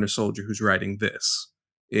Falcon and the Winter Soldier, who's writing this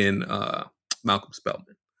in Malcolm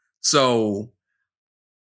Spellman. So,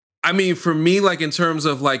 I mean, for me, like in terms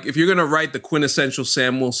of like, if you're going to write the quintessential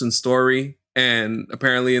Sam Wilson story, and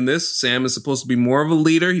apparently in this, Sam is supposed to be more of a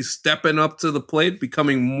leader. He's stepping up to the plate,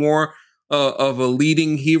 becoming more of a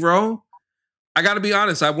leading hero. I got to be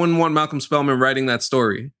honest, I wouldn't want Malcolm Spellman writing that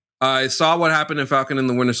story. I saw what happened in Falcon and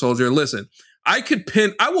the Winter Soldier. Listen, I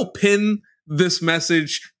will pin this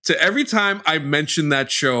message to every time I mention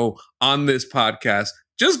that show on this podcast.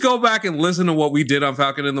 Just go back and listen to what we did on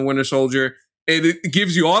Falcon and the Winter Soldier. It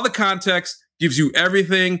gives you all the context, gives you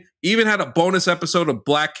everything, even had a bonus episode of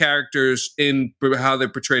black characters in how they're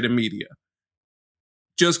portrayed in media.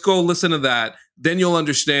 Just go listen to that. Then you'll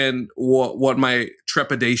understand what my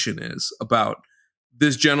trepidation is about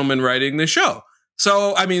this gentleman writing this show.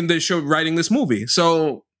 So, I mean, this show writing this movie.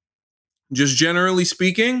 So, just generally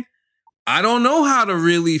speaking, I don't know how to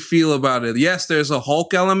really feel about it. Yes, there's a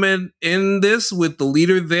Hulk element in this with the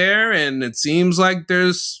leader there, and it seems like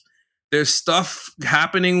there's stuff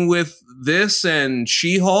happening with this and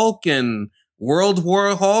She-Hulk and World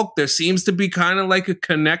War Hulk. There seems to be kind of like a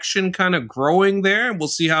connection kind of growing there. We'll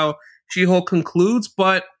see how She-Hulk concludes,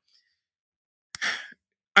 but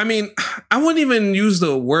I mean, I wouldn't even use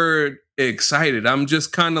the word excited. I'm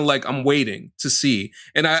just kind of like, I'm waiting to see.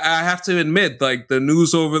 And I have to admit, like, the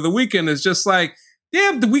news over the weekend is just like,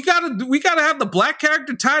 yeah, we gotta have the black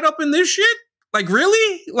character tied up in this shit? Like,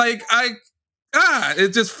 really? Like,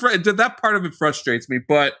 it just, that part of it frustrates me.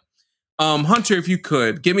 But Hunter, if you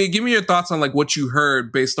could, give me your thoughts on like what you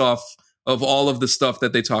heard based off of all of the stuff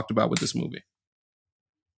that they talked about with this movie.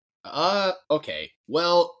 Okay.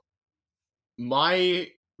 Well, my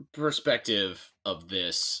perspective of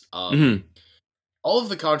this, all of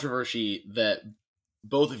the controversy that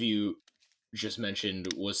both of you just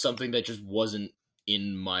mentioned was something that just wasn't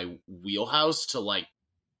in my wheelhouse to like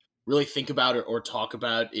really think about it or talk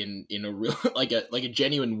about in a real like a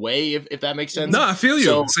genuine way, if that makes sense. No, I feel you.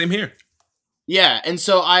 So, same here. Yeah, and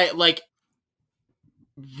so I like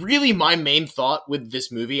really my main thought with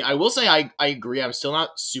this movie, I will say I agree, I'm still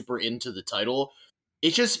not super into the title.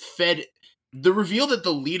 It just fed the reveal that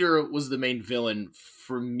the leader was the main villain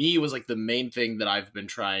for me was like the main thing that I've been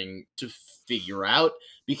trying to figure out,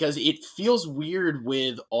 because it feels weird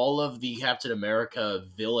with all of the Captain America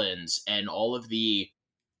villains and all of the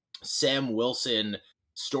Sam Wilson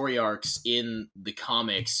story arcs in the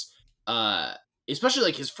comics, especially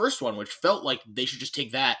like his first one, which felt like they should just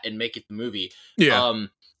take that and make it the movie. Yeah.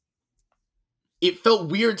 It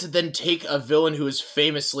felt weird to then take a villain who is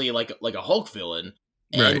famously like a Hulk villain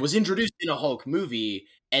and was introduced in a Hulk movie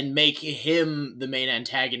and make him the main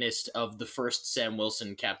antagonist of the first Sam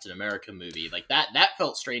Wilson Captain America movie. Like that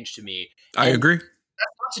felt strange to me. I agree.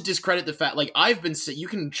 That's not to discredit the fact, like I've been you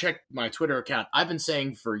can check my Twitter account. I've been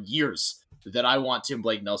saying for years that I want Tim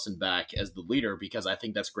Blake Nelson back as the leader because I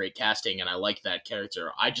think that's great casting and I like that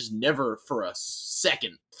character. I just never for a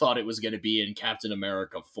second thought it was going to be in Captain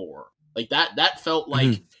America 4. Like that felt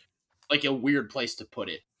like a weird place to put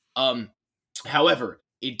it. However,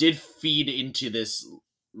 it did feed into this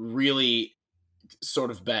really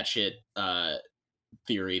sort of batshit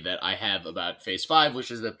theory that I have about Phase 5,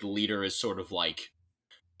 which is that the leader is sort of like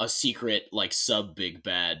a secret, like sub big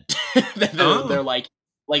bad. They're like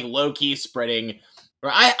low-key spreading.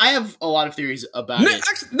 I have a lot of theories about it.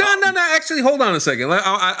 No. Actually, hold on a second.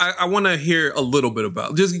 I want to hear a little bit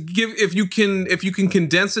about. Just if you can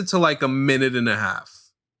condense it to like a minute and a half.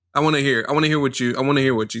 I want to hear what you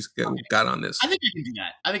got on this. I think I can do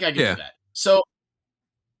that. I think I can do that. So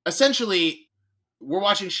essentially, we're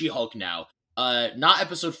watching She-Hulk now. Not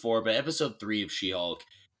episode 4, but episode 3 of She-Hulk.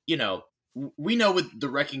 You know, we know with the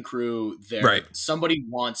Wrecking Crew, somebody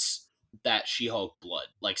wants that She-Hulk blood.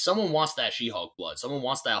 Like someone wants that She-Hulk blood. Someone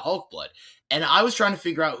wants that Hulk blood. And I was trying to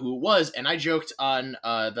figure out who it was, and I joked on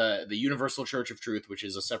the Universal Church of Truth, which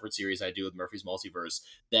is a separate series I do with Murphy's Multiverse,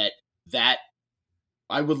 that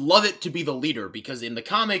I would love it to be the leader, because in the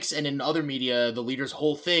comics and in other media, the leader's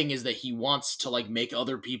whole thing is that he wants to like make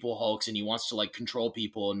other people Hulks and he wants to like control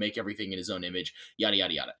people and make everything in his own image, yada,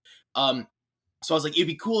 yada, yada. So I was like, it'd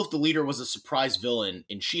be cool if the leader was a surprise villain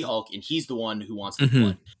in She-Hulk and he's the one who wants the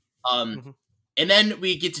blood. And then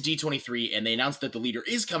we get to D23 and they announce that the leader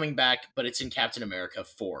is coming back, but it's in Captain America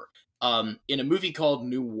 4. In a movie called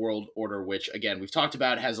New World Order, which again, we've talked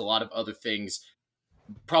about, has a lot of other things.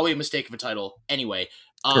 Probably a mistake of a title. Anyway,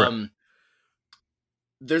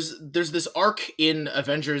 there's this arc in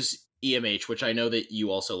Avengers EMH, which I know that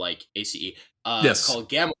you also like, ACE, Yes. called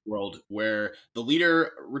Gamma World, where the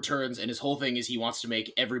leader returns and his whole thing is he wants to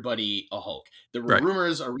make everybody a Hulk. There were Right.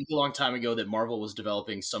 rumors a really long time ago that Marvel was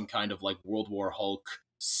developing some kind of like World War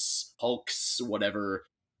Hulks, whatever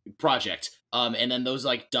project. And then those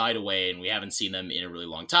like died away and we haven't seen them in a really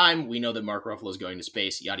long time. We know that Mark Ruffalo is going to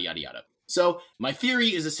space, yada, yada, yada. So my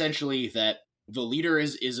theory is essentially that the leader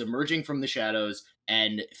is emerging from the shadows,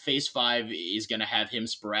 and Phase 5 is going to have him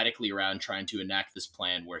sporadically around trying to enact this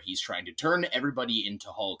plan where he's trying to turn everybody into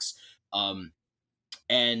Hulks.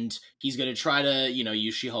 And he's going to try to,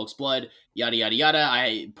 use She-Hulk's blood, yada, yada,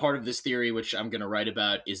 yada. Part of this theory, which I'm going to write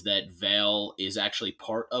about, is that Val is actually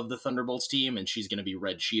part of the Thunderbolts team, and she's going to be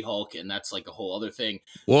Red She-Hulk, and that's like a whole other thing.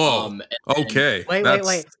 Whoa. Okay.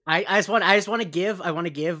 Wait. I just want to give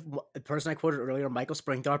the person I quoted earlier, Michael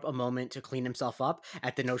Springthorpe, a moment to clean himself up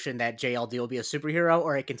at the notion that JLD will be a superhero.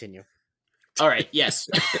 Or I continue. All right. Yes,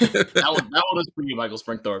 that one was for you, Michael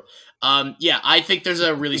Springthorpe. Yeah, I think there's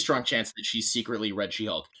a really strong chance that she's secretly Red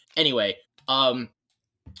She-Hulk. Anyway, and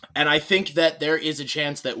I think that there is a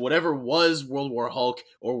chance that whatever was World War Hulk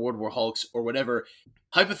or World War Hulks or whatever,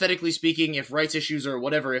 hypothetically speaking, if rights issues or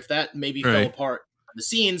whatever, if that maybe fell apart behind the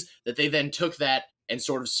scenes, that they then took that and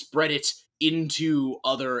sort of spread it into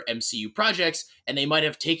other MCU projects, and they might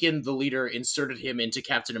have taken the leader, inserted him into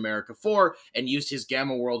Captain America 4, and used his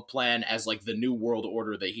Gamma World plan as like the new world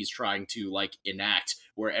order that he's trying to like enact,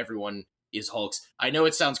 where everyone is Hulks. I know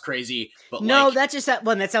it sounds crazy, but no, that's just that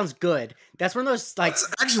one. That sounds good. That's one of those like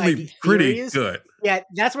that's actually like, pretty theories. good. Yeah,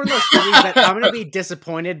 that's one of those theories that I'm going to be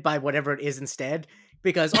disappointed by whatever it is instead,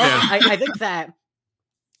 because I think that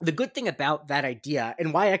the good thing about that idea,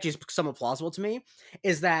 and why it actually is somewhat plausible to me,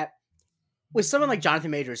 is that with someone like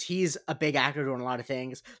Jonathan Majors, he's a big actor doing a lot of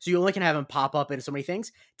things, so you only can have him pop up in so many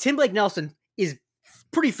things. Tim Blake Nelson is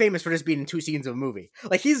pretty famous for just being in 2 scenes of a movie.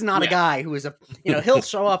 Like, he's not a guy who is he'll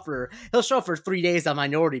show up for 3 days on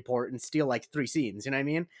Minority Report and steal like 3 scenes. You know what I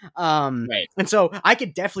mean? Right. And so I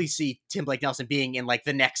could definitely see Tim Blake Nelson being in like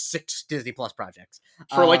the next 6 Disney Plus projects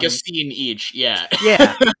for like a scene each. Yeah.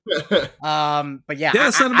 Yeah. But yeah,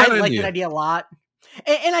 I like that idea a lot.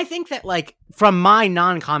 And I think that, like, from my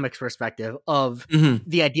non-comics perspective of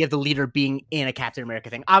the idea of the leader being in a Captain America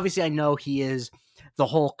thing, obviously I know he is the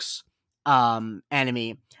Hulk's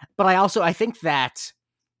enemy, but I think that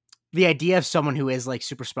the idea of someone who is like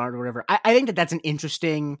super smart or whatever, I think that that's an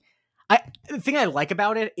interesting. The thing I like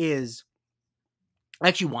about it is I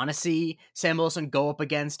actually want to see Sam Wilson go up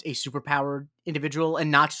against a superpowered individual and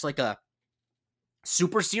not just like a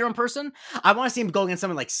super serum person. I want to see him go against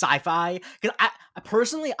something like sci-fi, because I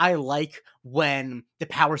personally like when the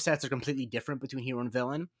power sets are completely different between hero and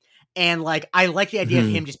villain. And like, I like the idea of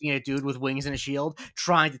him just being a dude with wings and a shield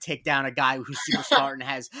trying to take down a guy who's super smart and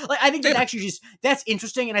has like, I think that actually that's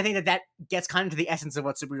interesting. And I think that gets kind of to the essence of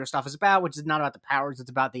what superhero stuff is about, which is not about the powers.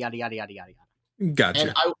 It's about the yada, yada, yada, yada, yada. Gotcha.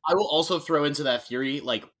 And I will also throw into that theory,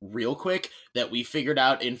 like, real quick, that we figured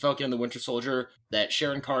out in Falcon and the Winter Soldier that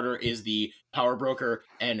Sharon Carter is the power broker,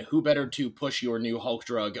 and who better to push your new Hulk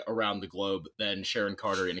drug around the globe than Sharon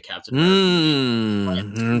Carter in a Captain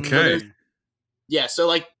America. Okay. Yeah, so,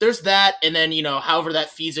 like, there's that, and then, however that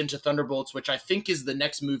feeds into Thunderbolts, which I think is the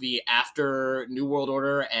next movie after New World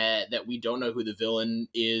Order, that we don't know who the villain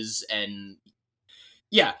is, and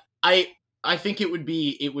yeah, I think it would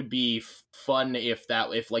be fun if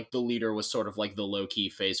like the leader was sort of like the low-key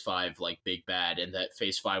Phase 5 like big bad, and that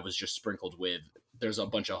Phase 5 was just sprinkled with there's a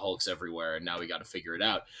bunch of Hulks everywhere and now we got to figure it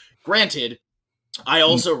out. Granted, I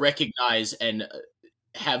also recognize and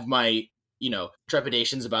have my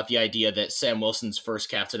trepidations about the idea that Sam Wilson's first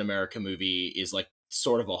Captain America movie is like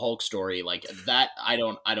sort of a Hulk story like that. I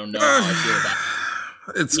don't know how I feel about it.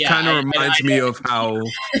 It's kind of reminds me of how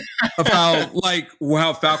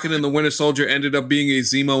Falcon and the Winter Soldier ended up being a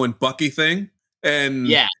Zemo and Bucky thing, and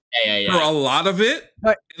for a lot of it,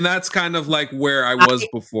 and that's kind of like where I was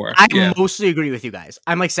before. I mostly agree with you guys.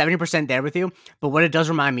 I'm like 70% there with you, but what it does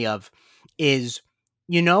remind me of is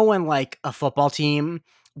when like a football team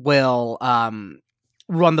will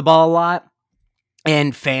run the ball a lot,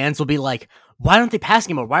 and fans will be like, why don't they pass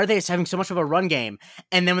anymore? Why are they just having so much of a run game?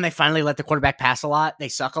 And then when they finally let the quarterback pass a lot, they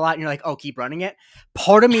suck a lot. And you're like, oh, keep running it.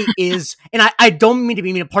 Part of me is, and I don't mean to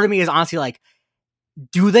be mean, part of me is honestly like,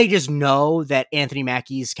 do they just know that Anthony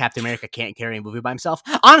Mackie's Captain America can't carry a movie by himself?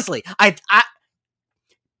 Honestly, I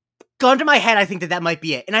gun to my head, I think that might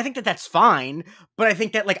be it. And I think that that's fine. But I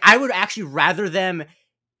think that like, I would actually rather them,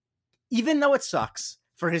 even though it sucks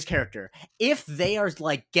for his character, if they are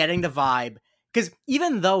like getting the vibe because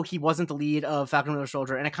even though he wasn't the lead of Falcon and Winter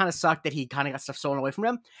Soldier, and it kind of sucked that he kind of got stuff stolen away from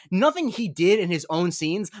him, nothing he did in his own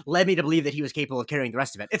scenes led me to believe that he was capable of carrying the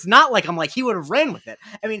rest of it. It's not like I'm like, he would have ran with it.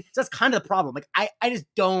 I mean, that's kind of the problem. Like, I just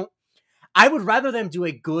don't. I would rather them do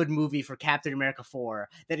a good movie for Captain America 4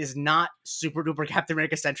 that is not super duper Captain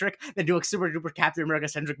America centric than do a super duper Captain America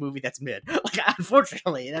centric movie that's mid. Like,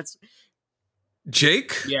 unfortunately, that's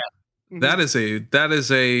Jake. Yeah. That is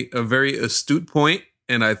a very astute point,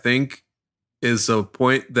 and I think is a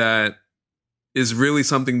point that is really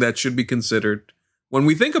something that should be considered when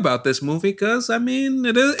we think about this movie. Because I mean,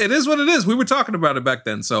 it is what it is. We were talking about it back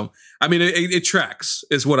then, so I mean, it tracks,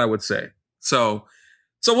 is what I would say. So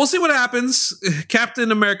we'll see what happens.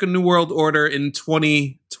 Captain America: New World Order in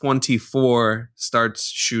 2024 starts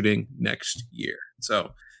shooting next year,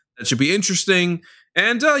 so that should be interesting.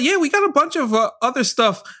 And yeah, we got a bunch of other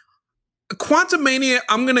stuff. Quantumania,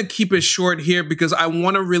 I'm going to keep it short here because I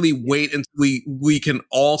want to really wait until we can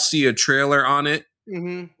all see a trailer on it.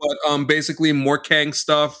 Mm-hmm. But basically more Kang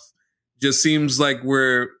stuff. Just seems like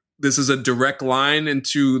this is a direct line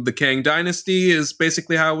into the Kang Dynasty is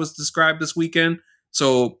basically how it was described this weekend.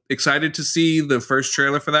 So excited to see the first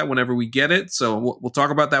trailer for that whenever we get it. So we'll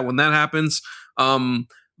talk about that when that happens. The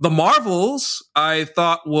Marvels, I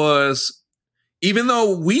thought was... Even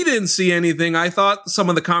though we didn't see anything, I thought some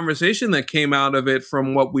of the conversation that came out of it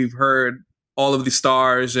from what we've heard, all of the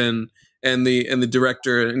stars and the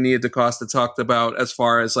director Nia DaCosta talked about as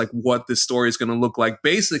far as like what this story is going to look like.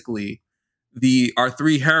 Basically, our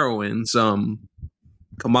three heroines,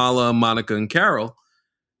 Kamala, Monica, and Carol,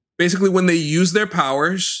 basically when they use their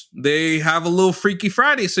powers, they have a little Freaky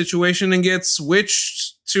Friday situation and get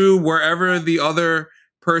switched to wherever the other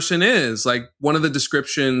person is. Like one of the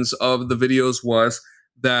descriptions of the videos was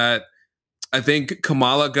that I think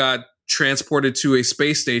Kamala got transported to a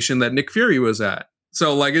space station that Nick Fury was at.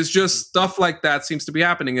 So like it's just stuff like that seems to be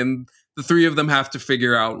happening, and the three of them have to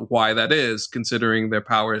figure out why that is, considering their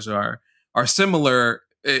powers are similar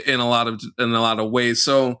in a lot of ways.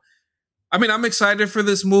 So I mean, I'm excited for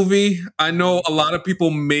this movie. I know a lot of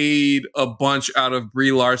people made a bunch out of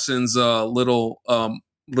Brie Larson's little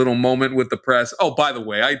moment with the press. Oh, by the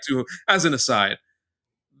way, I do, as an aside,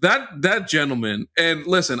 that gentleman, and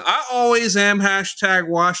listen, I always am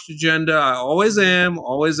 #washed agenda. I always am.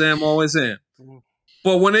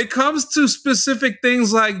 But when it comes to specific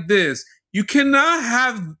things like this, you cannot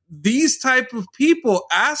have these type of people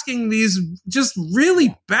asking these just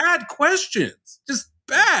really bad questions. Just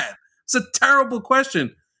bad. It's a terrible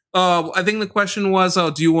question. I think the question was,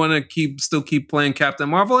 do you want to still keep playing Captain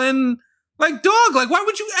Marvel? And like, dog, like, why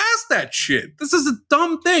would you ask that shit? This is a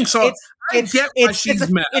dumb thing. So I get why she's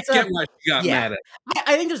mad. I get why she got mad at it.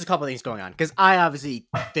 I think there's a couple of things going on because I obviously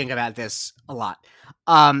think about this a lot.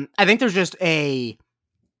 I think there's just a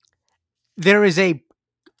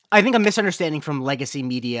misunderstanding from legacy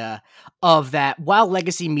media of that while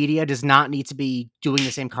legacy media does not need to be doing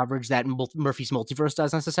the same coverage that Murphy's Multiverse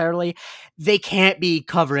does necessarily, they can't be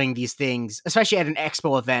covering these things, especially at an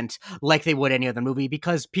expo event like they would any other movie,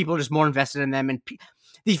 because people are just more invested in them, and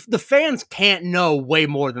the fans can't know way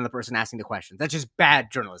more than the person asking the question. That's just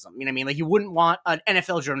bad journalism. You know what I mean? Like, you wouldn't want an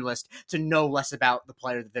NFL journalist to know less about the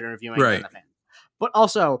player that they're interviewing than the fan. But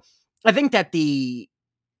also, I think that the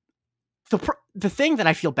thing that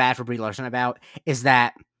I feel bad for Brie Larson about is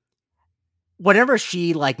that whenever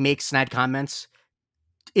she like makes snide comments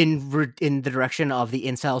in the direction of the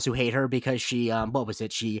incels who hate her because she what was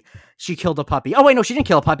it? She killed a puppy. Oh wait, no, she didn't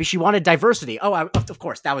kill a puppy. She wanted diversity. Oh, of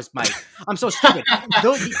course, that was my. I'm so stupid.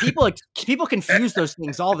 People confuse those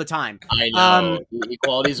things all the time. I know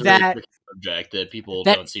equality is a really tricky subject that people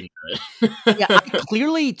don't seem to. Yeah, I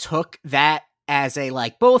clearly took that as a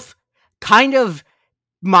like both kind of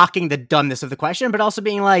mocking the dumbness of the question, but also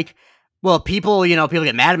being like, well, people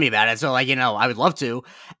get mad at me about it, so like, I would love to.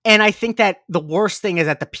 And I think that the worst thing is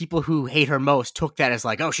that the people who hate her most took that as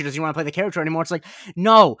like, oh, she doesn't want to play the character anymore. It's like,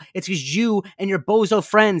 no, it's because you and your bozo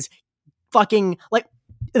friends fucking like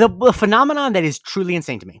the phenomenon that is truly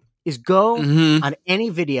insane to me is go on any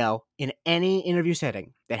video in any interview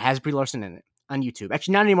setting that has Brie Larson in it on YouTube.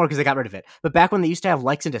 Actually, not anymore because they got rid of it. But back when they used to have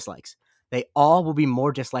likes and dislikes, they all will be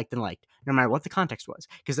more disliked than liked, no matter what the context was.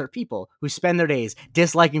 Because there are people who spend their days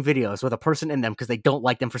disliking videos with a person in them because they don't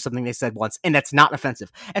like them for something they said once, and that's not offensive.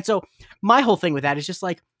 And so my whole thing with that is just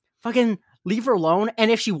like, fucking leave her alone. And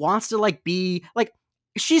if she wants to like be like,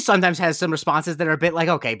 she sometimes has some responses that are a bit like,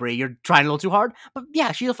 okay, Brie, you're trying a little too hard. But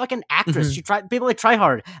yeah, she's a fucking actress. People like try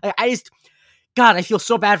hard. God, I feel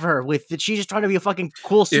so bad for her with that. She's just trying to be a fucking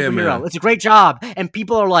cool superhero. Yeah, it's a great job. And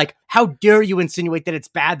people are like, how dare you insinuate that it's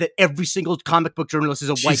bad that every single comic book journalist is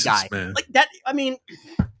a white guy? Man. Like that. I mean,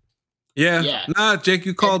 Yeah. Nah, Jake,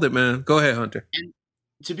 you called it, man. Go ahead, Hunter. And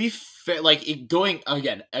to be fair, like going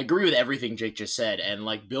again, I agree with everything Jake just said, and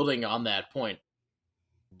like building on that point,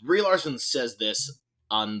 Brie Larson says this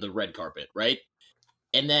on the red carpet, right?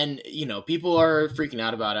 And then, people are freaking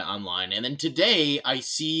out about it online. And then today I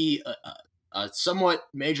see a somewhat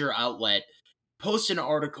major outlet post an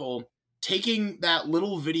article taking that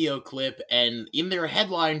little video clip and in their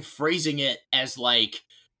headline phrasing it as like,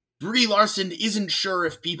 Brie Larson isn't sure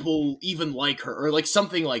if people even like her, or like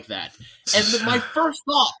something like that. And my first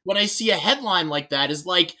thought when I see a headline like that is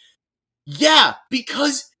like, yeah,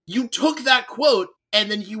 because you took that quote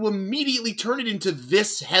and then you immediately turn it into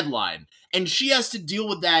this headline. And she has to deal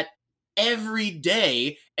with that every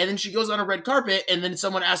day. And then she goes on a red carpet and then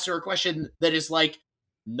someone asks her a question that is like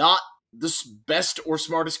not the best or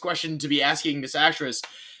smartest question to be asking this actress.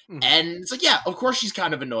 Mm-hmm. And it's like, yeah, of course she's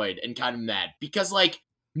kind of annoyed and kind of mad because like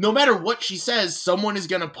no matter what she says, someone is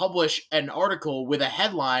going to publish an article with a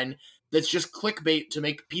headline that's just clickbait to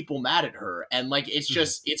make people mad at her. And like, it's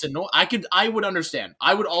just, it's annoying. I would understand.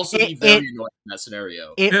 I would also be very annoyed in that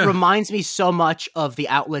scenario. It reminds me so much of the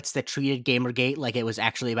outlets that treated Gamergate like it was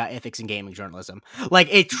actually about ethics in gaming journalism. Like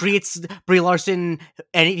it treats Brie Larson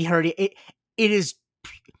and it is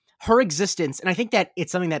her existence. And I think that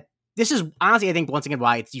it's something that this is honestly, I think once again,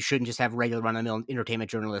 why you shouldn't just have regular run-of-the-mill entertainment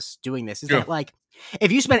journalists doing this is that like,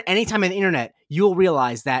 if you spend any time on the internet, you'll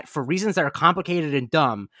realize that for reasons that are complicated and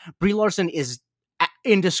dumb, Brie Larson is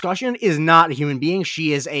in discussion is not a human being.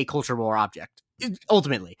 She is a culture war object.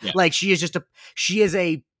 Ultimately, like she is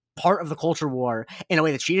a part of the culture war in a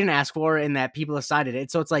way that she didn't ask for and that people decided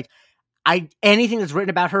it. So it's like, anything that's written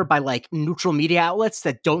about her by like neutral media outlets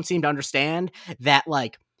that don't seem to understand that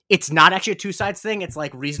like, it's not actually a two sides thing. It's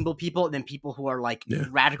like reasonable people and then people who are like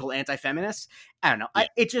radical anti-feminists. I don't know.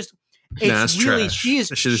 It's really,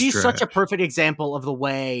 she's such a perfect example of the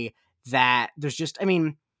way that there's just, I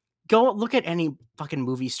mean, go look at any fucking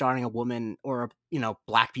movie starring a woman or,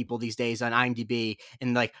 black people these days on IMDb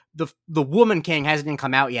and like the Woman King hasn't even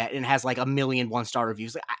come out yet and has like 1 million 1-star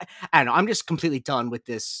reviews. Like, I don't know. I'm just completely done with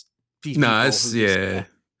this. She's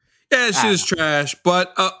trash,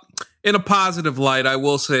 but, in a positive light, I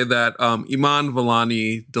will say that Iman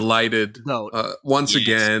Vellani delighted once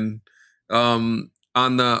again on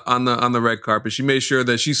the red carpet. She made sure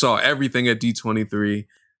that she saw everything at D23,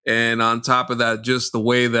 and on top of that, just the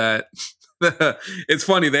way that it's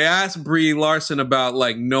funny. They asked Brie Larson about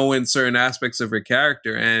like knowing certain aspects of her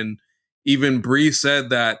character, and even Brie said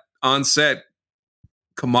that on set,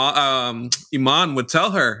 Iman would tell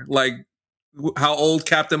her like how old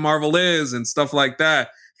Captain Marvel is and stuff like that.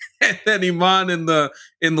 And then Iman in the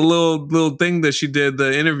little thing that she did,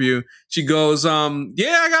 the interview, she goes, I'm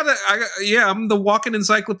the walking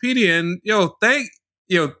encyclopedia. And thank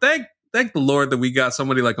the Lord that we got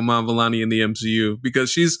somebody like Iman Vellani in the MCU,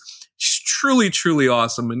 because she's truly, truly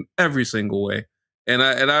awesome in every single way. And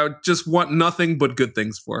I just want nothing but good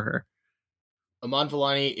things for her. Iman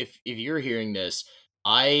Vellani, if you're hearing this,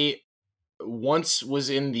 I once was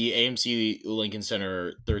in the AMC Lincoln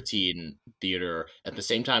Center 13 theater at the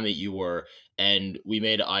same time that you were, and we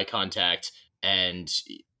made eye contact, and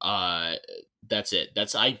that's it.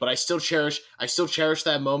 But I still cherish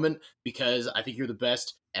that moment because I think you're the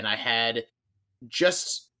best, and I had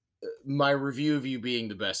just my review of you being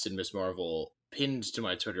the best in Ms. Marvel pinned to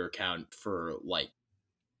my Twitter account for like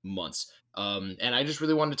months. And I just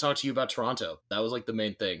really wanted to talk to you about Toronto. That was like the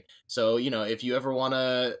main thing. So, if you ever want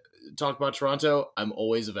to talk about Toronto, I'm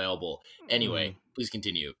always available. Anyway, please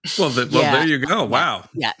continue. Well, there you go. Wow.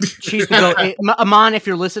 Yeah. She's the Iman, if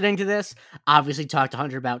you're listening to this, obviously talk to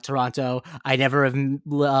Hunter about Toronto. I never have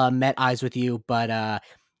met eyes with you, but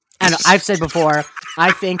and I've said before,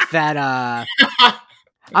 I think that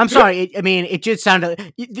I'm sorry. It just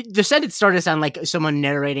sounded. The sentence started to sound like someone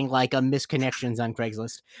narrating like a misconnections on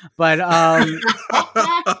Craigslist. But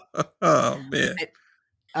oh man,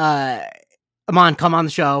 Iman, come on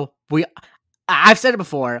the show. I've said it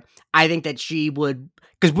before. I think that she would,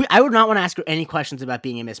 because I would not want to ask her any questions about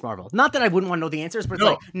being in Ms. Marvel. Not that I wouldn't want to know the answers, but it's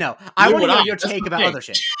I want to hear your take about other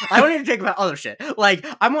shit. I want you to take about other shit. Like,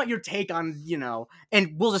 I want your take on,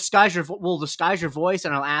 and we'll disguise your voice,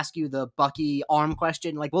 and I'll ask you the Bucky arm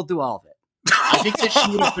question. Like, we'll do all of it. I think that she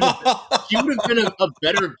would have been a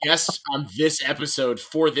better guest on this episode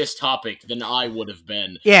for this topic than I would have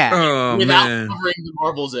been. Yeah, without covering the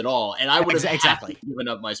Marvels at all, and I would have exactly given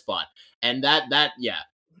up my spot. And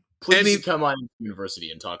please come on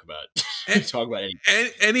University and talk about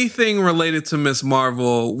anything related to Ms.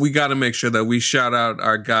 Marvel. We got to make sure that we shout out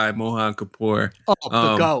our guy Mohan Kapoor. Oh,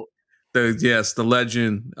 the GOAT. The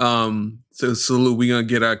legend. So salute. We're gonna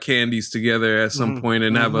get our candies together at some point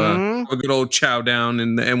and have a good old chow down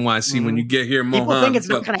in the NYC when you get here, Mohan. People think it's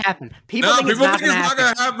not gonna happen. People think it's not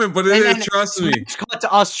gonna happen, but it is. Trust me.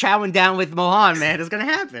 To us chowing down with Mohan, man, it's gonna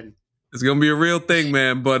happen. It's gonna be a real thing,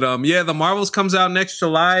 man. But yeah, the Marvels comes out next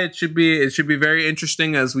July. It should be very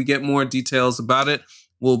interesting as we get more details about it.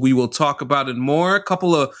 We will talk about it more. A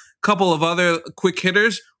couple of other quick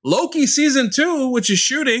hitters. Loki season 2, which is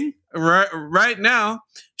shooting right now.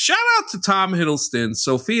 Shout out to Tom Hiddleston,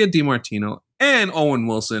 Sophia DiMartino, and Owen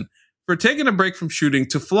Wilson for taking a break from shooting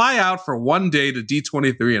to fly out for one day to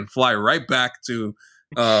D23 and fly right back to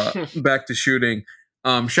shooting.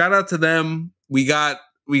 Shout out to them. We got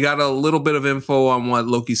a little bit of info on what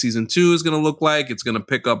Loki season 2 is going to look like. It's going to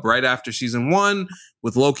pick up right after season 1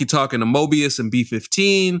 with Loki talking to Mobius and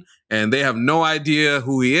B-15, and they have no idea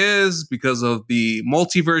who he is because of the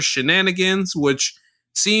multiverse shenanigans, which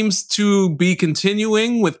seems to be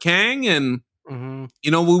continuing with Kang. And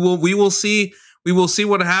we will see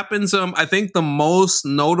what happens. I think the most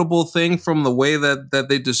notable thing from the way that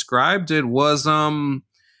they described it was not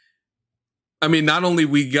only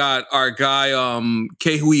we got our guy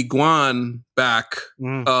Ke Huy Quan back.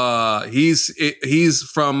 He's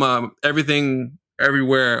from Everything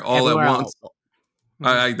Everywhere All at Once.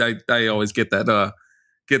 I always get that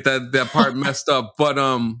part messed up. But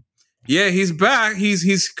yeah, he's back.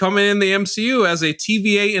 He's coming in the MCU as a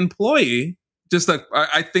TVA employee. Just like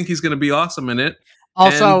I think he's going to be awesome in it.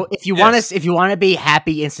 Also, if you want to be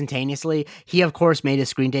happy instantaneously, he of course made his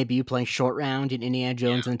screen debut playing Short Round in Indiana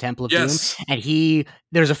Jones and the Temple of Doom, and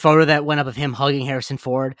there's a photo that went up of him hugging Harrison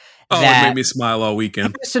Ford. It made me smile all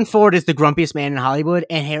weekend. Harrison Ford is the grumpiest man in Hollywood,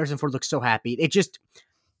 and Harrison Ford looks so happy.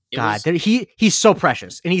 He's so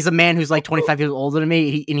precious, and he's a man who's like 25 years older than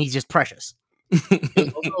me, and he's just precious. It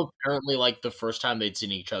was also apparently like the first time they'd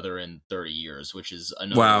seen each other in 30 years, which is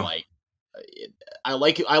another I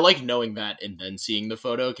like knowing that and then seeing the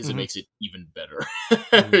photo because it makes it even better,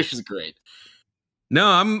 which is great. No,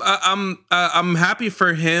 I'm happy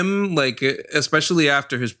for him, like especially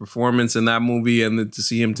after his performance in that movie, and to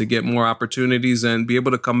see him to get more opportunities and be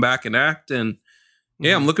able to come back and act. And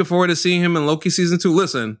yeah, I'm looking forward to seeing him in Loki season 2.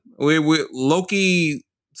 Listen, Loki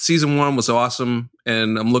season 1 was awesome,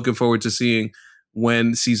 and I'm looking forward to seeing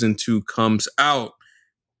when season 2 comes out.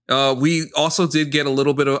 We also did get a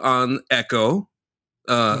little bit on Echo.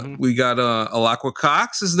 We got Alaqua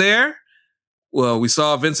Cox is there. Well, we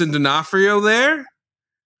saw Vincent D'Onofrio there. A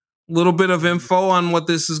little bit of info on what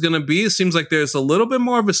this is going to be. It seems like there's a little bit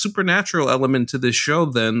more of a supernatural element to this show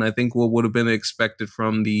than I think what would have been expected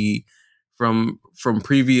from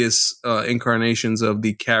previous incarnations of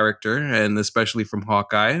the character, and especially from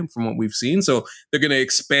Hawkeye, from what we've seen. So they're going to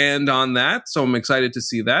expand on that. So I'm excited to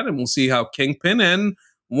see that, and we'll see how Kingpin and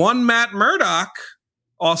one Matt Murdock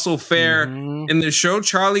also fare in the show.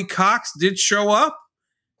 Charlie Cox did show up,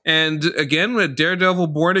 and again with Daredevil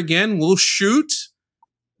Born Again will shoot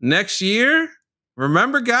next year.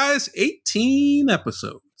 Remember, guys, 18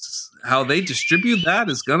 episodes. How they distribute that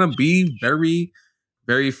is gonna be very,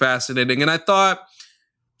 very fascinating. And I thought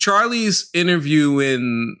Charlie's interview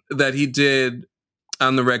that he did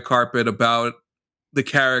on the red carpet about the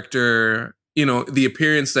character, the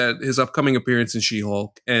appearance, that his upcoming appearance in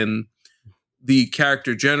She-Hulk and the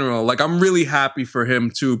character general, like I'm really happy for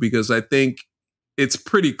him too, because I think it's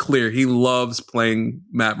pretty clear he loves playing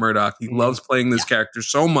Matt Murdock. He loves playing this character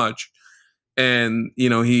so much. And,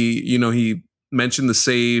 he mentioned the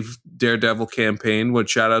Save Daredevil campaign,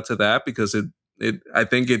 which shout out to that, because I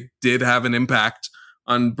think it did have an impact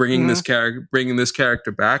on bringing this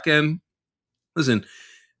character back. And listen,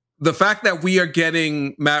 the fact that we are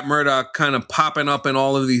getting Matt Murdock kind of popping up in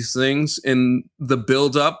all of these things in the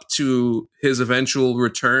build up to his eventual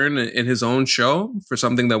return in his own show for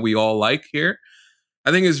something that we all like here,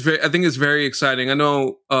 I think it's very exciting. I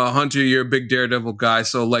know, Hunter, you're a big Daredevil guy,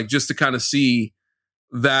 so like just to kind of see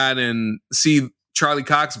that and see Charlie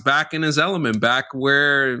Cox back in his element, back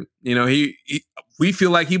where we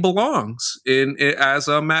feel like he belongs as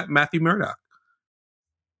Matthew Murdock.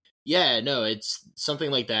 Yeah, no, it's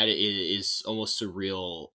something like that is almost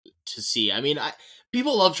surreal to see. I mean,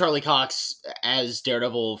 people love Charlie Cox as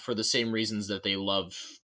Daredevil for the same reasons that they love,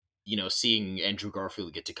 seeing Andrew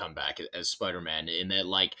Garfield get to come back as Spider-Man, in that,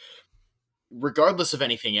 like, regardless of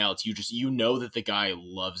anything else, you know that the guy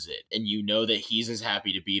loves it, and you know that he's as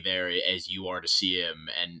happy to be there as you are to see him,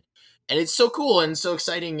 and it's so cool and so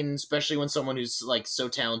exciting, and especially when someone who's like so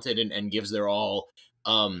talented and gives their all,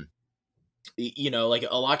 like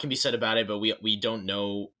a lot can be said about it, but we don't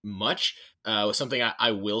know much. Something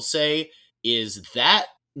I will say is that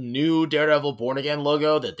new Daredevil Born Again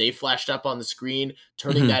logo that they flashed up on the screen,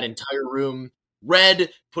 turning Mhm. that entire room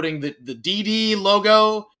red, putting the DD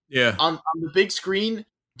logo Yeah. on the big screen.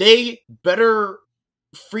 They better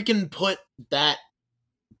freaking put that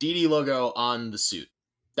DD logo on the suit.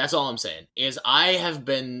 That's all I'm saying. Is I have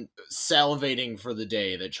been salivating for the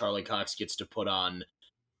day that Charlie Cox gets to put on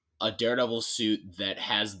a Daredevil suit that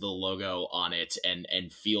has the logo on it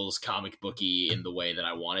and feels comic booky in the way that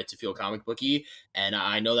I want it to feel comic booky. And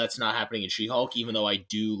I know that's not happening in She-Hulk, even though I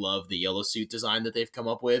do love the yellow suit design that they've come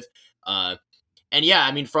up with. And yeah,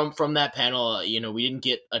 I mean, from that panel, you know, we didn't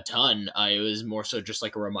get a ton. It was more so just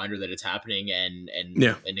like a reminder that it's happening and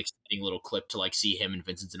Yeah. an exciting little clip to like see him and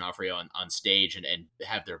Vincent D'Onofrio on stage and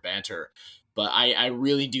have their banter. But I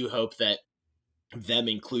really do hope that them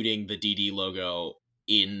including the DD logo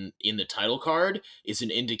in the title card is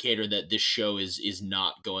an indicator that this show is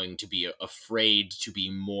not going to be afraid to be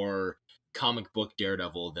more comic book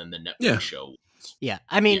Daredevil than the Netflix Yeah. show. Yeah,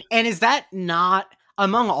 I mean, and is that not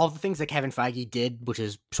among all the things that Kevin Feige did, which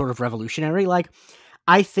is sort of revolutionary? Like,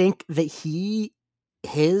 I think that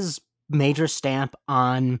his major stamp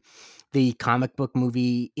on the comic book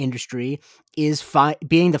movie industry is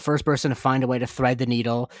being the first person to find a way to thread the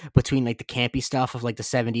needle between like the campy stuff of like the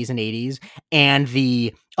 70s and 80s and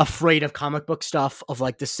the afraid of comic book stuff of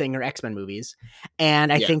like the Singer X-Men movies.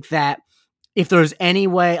 And I think that if there's any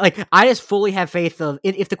way, like, I just fully have faith of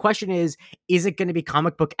if the question is it going to be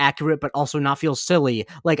comic book accurate but also not feel silly?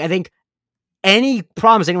 Like, I think any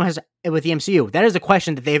problems anyone has with the MCU, that is a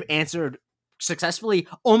question that they've answered successfully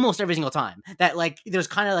almost every single time. That like, there's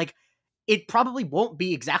kind of like, it probably won't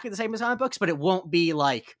be exactly the same as comic books, but it won't be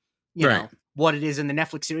like, you know, what it is in the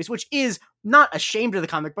Netflix series, which is not ashamed of the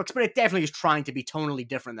comic books, but it definitely is trying to be tonally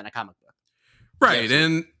different than a comic book. Right.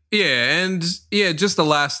 And just the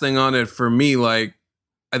last thing on it for me, like,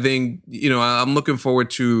 I think, you know, I'm looking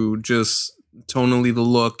forward to just tonally the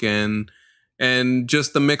look and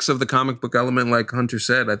just the mix of the comic book element, like Hunter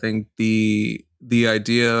said. I think the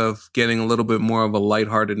idea of getting a little bit more of a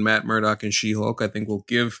lighthearted Matt Murdock and She-Hulk, I think will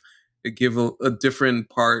give a different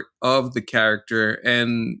part of the character.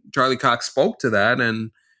 And Charlie Cox spoke to that and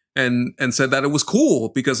said that it was cool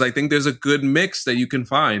because I think there's a good mix that you can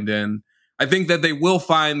find. And I think that they will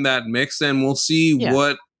find that mix, and we'll see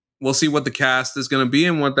what the cast is going to be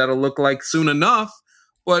and what that'll look like soon enough.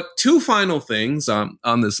 But two final things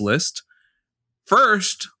on this list.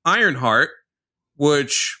 First, Ironheart,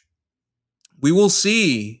 which we will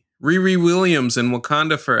see Riri Williams in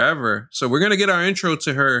Wakanda Forever. So we're going to get our intro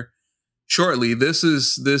to her shortly. This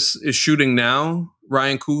is shooting now.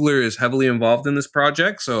 Ryan Coogler is heavily involved in this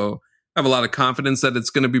project, so I have a lot of confidence that it's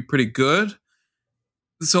going to be pretty good.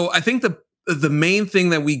 So I think the main thing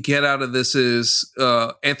that we get out of this is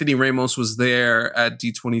Anthony Ramos was there at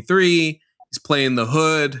D23. He's playing the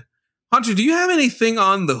Hood. Hunter, do you have anything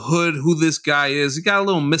on the Hood, who this guy is? He got a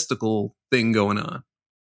little mystical thing going on.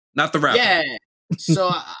 Not the rapper. Yeah. So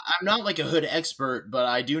I'm not like a Hood expert, but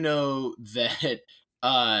I do know that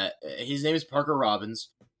his name is Parker Robbins,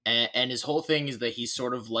 and his whole thing is that he's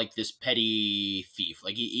sort of like this petty thief.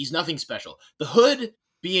 Like he's nothing special. The Hood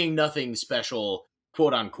being nothing special,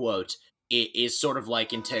 quote unquote, is sort of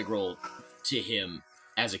like integral to him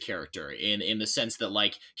as a character in the sense that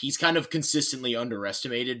like he's kind of consistently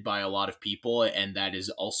underestimated by a lot of people, and that is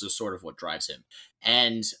also sort of what drives him.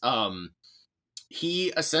 And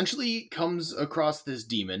he essentially comes across this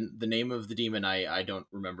demon. The name of the demon I don't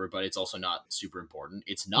remember, but it's also not super important.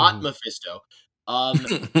 It's not Mephisto.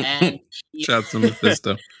 And shouts to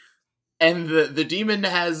Mephisto. And the demon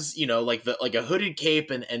has, you know, like a hooded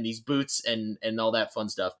cape and these boots and all that fun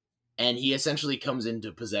stuff. And he essentially comes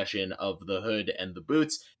into possession of the hood and the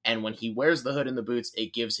boots. And when he wears the hood and the boots,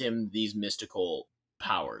 it gives him these mystical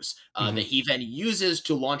powers that he then uses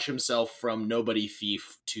to launch himself from nobody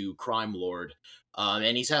thief to crime lord.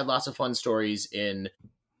 And he's had lots of fun stories in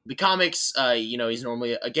the comics. You know, he's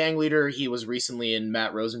normally a gang leader. He was recently in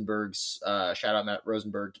Matt Rosenberg's, shout out Matt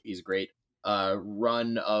Rosenberg, he's great,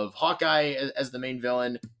 run of Hawkeye as the main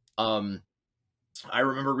villain. I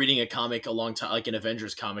remember reading a comic a long time, like an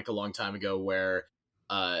Avengers comic a long time ago, where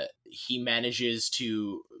he manages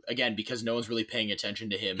to, again, because no one's really paying attention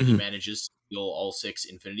to him, he manages to steal all 6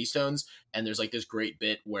 Infinity Stones. And there's like this great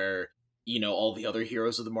bit where, you know, all the other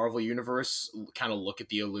heroes of the Marvel Universe kind of look at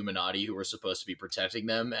the Illuminati who are supposed to be protecting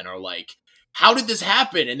them and are like, how did this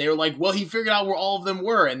happen? And they were like, well, he figured out where all of them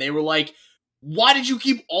were. And they were like, why did you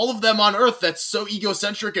keep all of them on Earth? That's so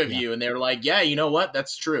egocentric of you. And they were like, yeah, you know what?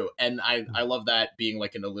 That's true. And I love that being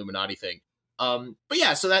like an Illuminati thing. But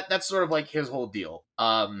yeah, so that's sort of like his whole deal.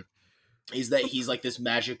 Is that he's like this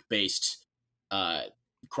magic based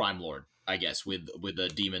crime lord. I guess, with a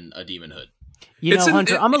demon hood. You know,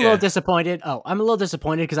 Hunter, I'm a little disappointed. Oh, I'm a little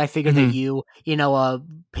disappointed because I figured that you know, a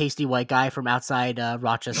pasty white guy from outside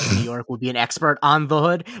Rochester, New York, would be an expert on the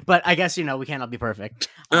hood. But I guess, you know, we can't all be perfect.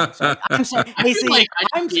 So I'm sorry.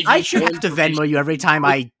 Casey, I should have to Venmo you every time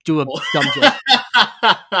I do a dumb joke.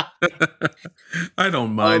 I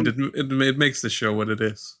don't mind. It makes the show what it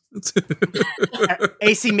is.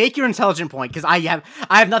 AC, make your intelligent point, because I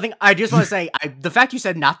have nothing. I just want to say, the fact you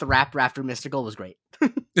said not the Raptor after Mystical was great.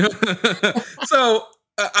 So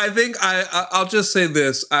I think I'll just say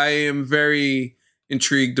this: I am very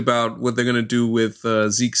intrigued about what they're gonna do with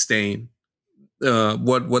Zeke Stain.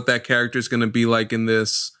 What that character is gonna be like in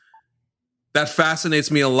this. That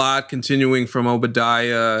fascinates me a lot. Continuing from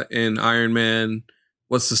Obadiah in Iron Man,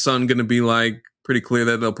 what's the son gonna be like? Pretty clear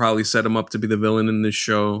that they'll probably set him up to be the villain in this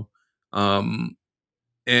show. And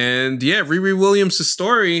yeah, Riri Williams'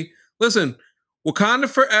 story. Listen, Wakanda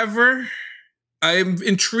Forever. I'm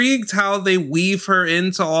intrigued how they weave her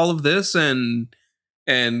into all of this and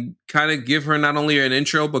kind of give her not only an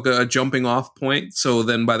intro but a jumping off point. So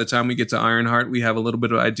then by the time we get to Ironheart, we have a little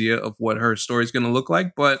bit of idea of what her story is going to look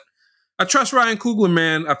like. But I trust Ryan Coogler,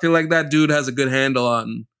 man. I feel like that dude has a good handle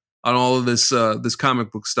on all of this this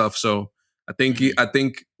comic book stuff. So I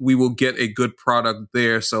think we will get a good product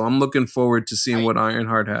there. So I'm looking forward to seeing what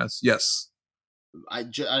Ironheart has. Yes.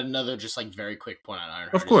 Another just like very quick point on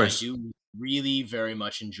Ironheart. Of course. I do really very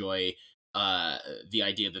much enjoy the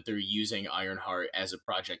idea that they're using Ironheart as a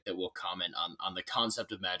project that will comment on the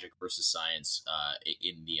concept of magic versus science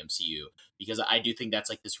in the MCU, because I do think that's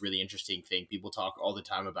like this really interesting thing. People talk all the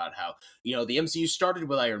time about how, you know, the MCU started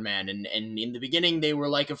with Iron Man, and in the beginning they were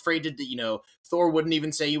like afraid to, you know, Thor wouldn't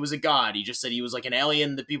even say he was a god. He just said he was like an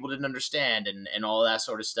alien that people didn't understand and all that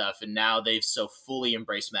sort of stuff. And now they've so fully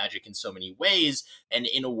embraced magic in so many ways, and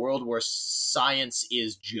in a world where science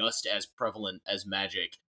is just as prevalent as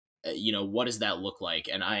magic, you know, what does that look like?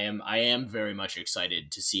 And I am very much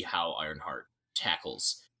excited to see how Ironheart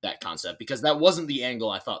tackles that concept, because that wasn't the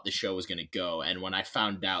angle I thought the show was going to go. And when I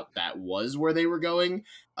found out that was where they were going,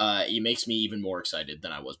 it makes me even more excited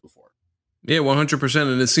than I was before. Yeah,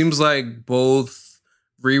 100%. And it seems like both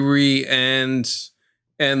Riri and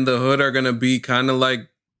the Hood are going to be kind of like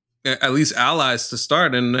at least allies to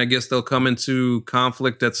start. And I guess they'll come into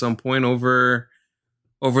conflict at some point over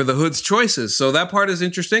the Hood's choices. So that part is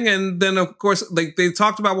interesting. And then, of course, like they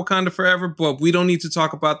talked about Wakanda Forever, but we don't need to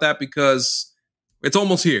talk about that because it's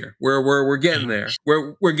almost here. We're getting there.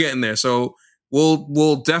 We're getting there. So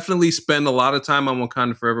we'll definitely spend a lot of time on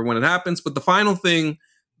Wakanda Forever when it happens. But the final thing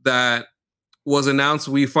that was announced,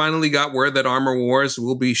 we finally got word that Armor Wars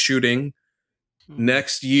will be shooting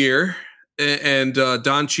next year. And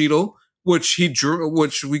Don Cheadle, which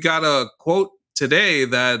we got a quote today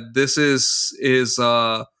that this is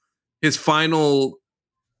his final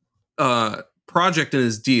project in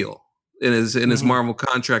his deal, in his Marvel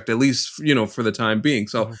contract, at least, you know, for the time being.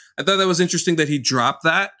 So I thought that was interesting that he dropped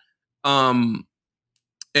that.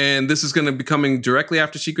 And this is going to be coming directly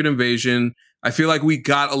after Secret Invasion. I feel like we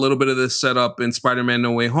got a little bit of this set up in Spider-Man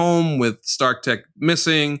No Way Home with Stark Tech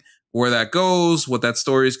missing, where that goes, what that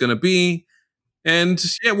story is going to be. And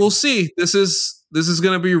yeah, we'll see. This is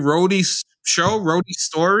going to be Rhodey's show, Rhodey's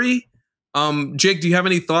story. Jake, do you have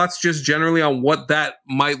any thoughts just generally on what that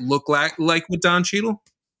might look like with Don Cheadle?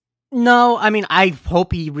 No, I mean, I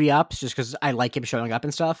hope he re-ups just because I like him showing up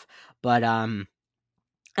and stuff. But I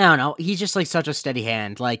don't know. He's just like such a steady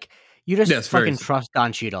hand. Like, you just fucking trust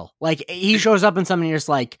Don Cheadle. Like, he shows up and something, you're just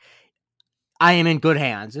like, I am in good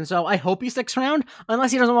hands. And so I hope he sticks around,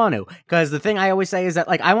 unless he doesn't want to. Because the thing I always say is that,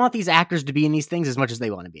 like, I want these actors to be in these things as much as they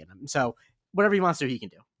want to be in them. So whatever he wants to do, he can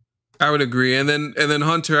do. I would agree. And then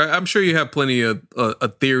Hunter, I'm sure you have plenty of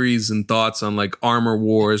theories and thoughts on like Armor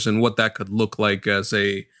Wars and what that could look like as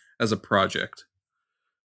a project.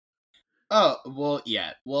 Oh, well,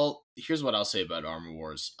 yeah. Well, here's what I'll say about Armor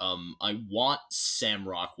Wars. I want Sam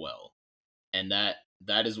Rockwell, and that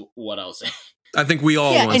is what I'll say. I think we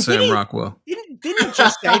all want Sam Rockwell. Didn't he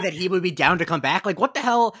just say that he would be down to come back? Like, what the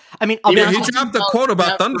hell? I mean, he dropped the quote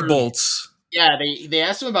about Thunderbolts. Yeah, they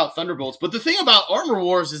asked him about Thunderbolts, but the thing about Armor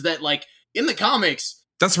Wars is that, like, in the comics,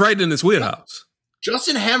 that's right in his wheelhouse.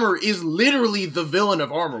 Justin Hammer is literally the villain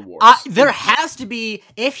of Armor Wars. There has to be,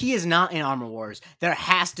 if he is not in Armor Wars, there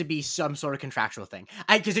has to be some sort of contractual thing.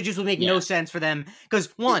 Because it just would make no sense for them. Because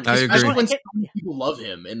one, especially when so many people love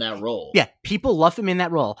him in that role. Yeah, people love him in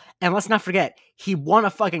that role. And let's not forget, he won a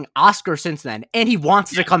fucking Oscar since then, and he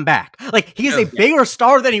wants to come back. Like, he is a bigger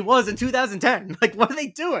star than he was in 2010. Like, what are they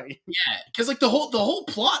doing? Yeah, because like the whole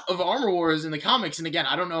plot of Armor Wars in the comics, and again,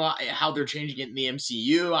 I don't know how they're changing it in the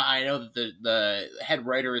MCU. I know that head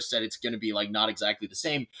writer has said it's going to be like not exactly the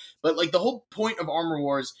same. But like the whole point of Armor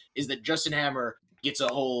Wars is that Justin Hammer gets a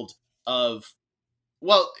hold of.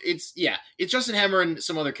 Well, it's Justin Hammer and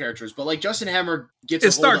some other characters, but like Justin Hammer gets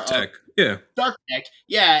It's a hold Dark Tech. Yeah. Dark Tech,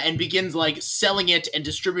 yeah, and begins like selling it and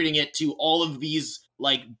distributing it to all of these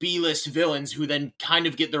like B-list villains who then kind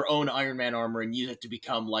of get their own Iron Man armor and use it to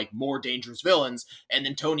become like more dangerous villains, and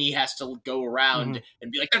then Tony has to go around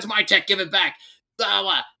and be like, "That's my tech, give it back." Blah,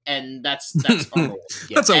 blah. And that's Armor Wars.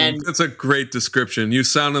 Yeah. That's a great description. You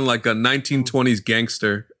sounded like a 1920s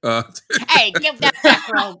gangster. Hey, give that back,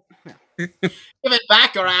 bro. Give it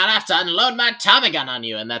back or I'll have to unload my Tommy gun on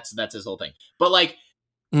you, and that's his whole thing. But like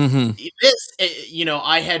this,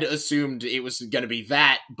 I had assumed it was going to be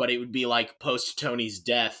that, but it would be like post Tony's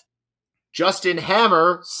death. Justin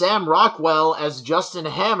Hammer, Sam Rockwell as Justin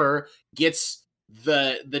Hammer gets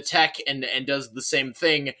the tech and does the same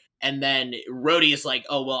thing. And then Rhodey is like,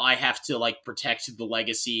 oh, well, I have to like protect the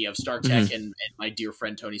legacy of Stark Tech and my dear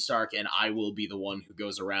friend Tony Stark, and I will be the one who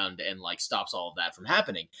goes around and like stops all of that from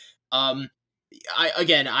happening. I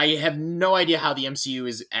have no idea how the MCU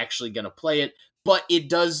is actually going to play it, but it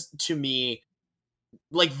does to me,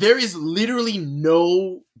 like, there is literally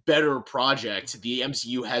no better project the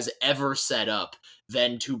MCU has ever set up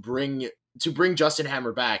than to bring Justin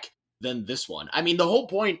Hammer back than this one. I mean, the whole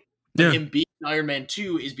point of him being Iron Man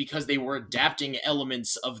 2 is because they were adapting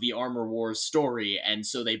elements of the Armor Wars story, and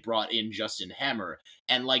so they brought in Justin Hammer.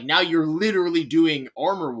 And like now you're literally doing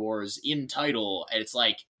Armor Wars in title, and it's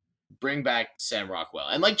like, bring back Sam Rockwell.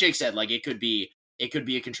 And like Jake said, like it could be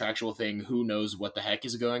a contractual thing. Who knows what the heck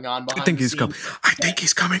is going on behind I think he's coming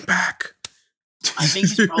back. I think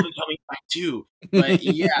he's probably coming back too. But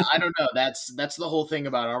yeah, I don't know. That's the whole thing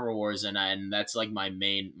about Armor Wars, and that's like my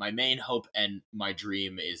main hope and my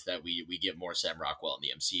dream is that we get more Sam Rockwell in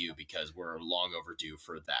the MCU, because we're long overdue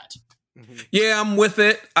for that. Yeah, I'm with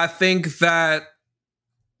it. I think that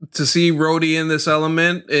to see Rhodey in this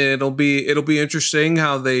element, it'll be interesting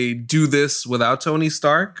how they do this without Tony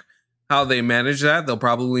Stark, how they manage that. They'll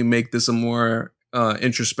probably make this a more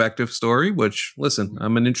introspective story, which, listen,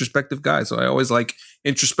 I'm an introspective guy, so I always like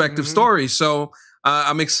introspective stories. So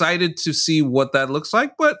I'm excited to see what that looks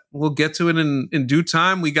like, but we'll get to it in due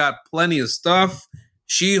time. We got plenty of stuff.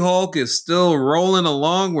 She-Hulk is still rolling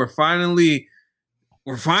along. We're finally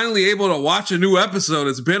able to watch a new episode.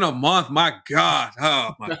 It's been a month. My God.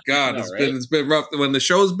 Oh my God. It's been rough. When the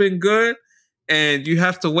show's been good and you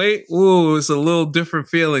have to wait, ooh, it's a little different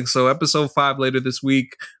feeling. So episode 5 later this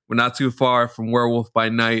week. We're not too far from Werewolf by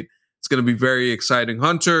Night. It's going to be very exciting.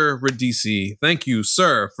 Hunter Radisi, thank you,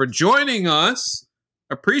 sir, for joining us.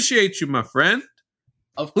 Appreciate you, my friend.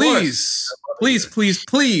 Of course.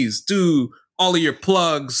 Please do all of your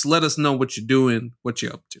plugs. Let us know what you're doing, what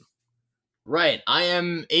you're up to. Right. I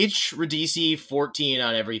am H Radisi 14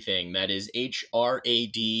 on everything. That is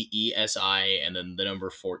HRADESI and then the number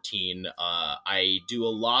 14. I do a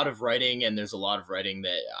lot of writing, and there's a lot of writing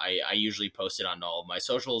that I usually post it on all of my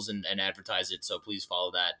socials and advertise it. So please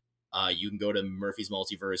follow that. You can go to Murphy's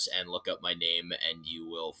Multiverse and look up my name, and you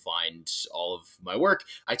will find all of my work.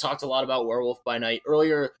 I talked a lot about Werewolf by Night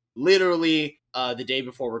earlier. Literally, the day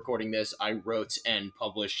before recording this, I wrote and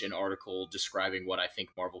published an article describing what I think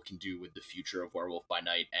Marvel can do with the future of Werewolf by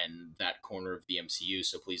Night and that corner of the MCU.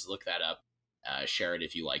 So please look that up, share it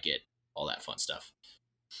if you like it, all that fun stuff.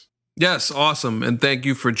 Yes, awesome. And thank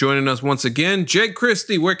you for joining us once again. Jake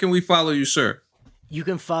Christie, where can we follow you, sir? You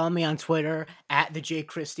can follow me on Twitter at the Jake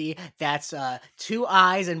Christie. That's 2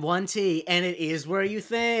 I's and 1 T, and it is where you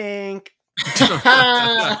think.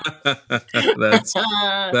 that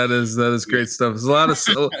is great stuff. There's a lot of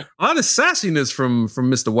sassiness from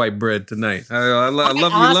Mr. White Bread tonight. I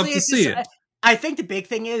love to see it. I think the big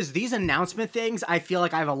thing is these announcement things. I feel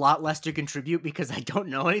like I have a lot less to contribute because I don't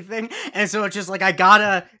know anything, and so it's just like I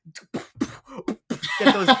gotta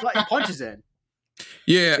get those punches in.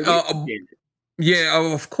 Yeah.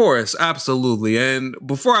 Yeah, of course, absolutely. And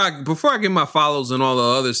before I get my follows and all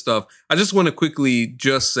the other stuff, I just want to quickly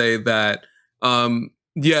just say that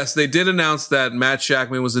yes, they did announce that Matt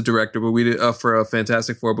Shakman was the director, but we did for a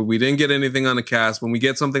Fantastic Four, but we didn't get anything on the cast. When we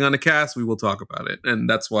get something on the cast, we will talk about it, and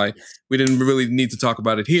that's why we didn't really need to talk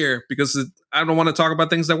about it here, because I don't want to talk about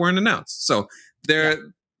things that weren't announced. So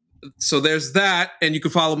So there's that, and you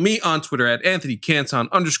can follow me on Twitter at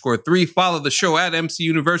AnthonyCanton_3. Follow the show at MC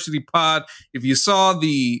University Pod. If you saw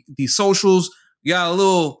the socials, you got a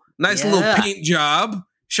little paint job.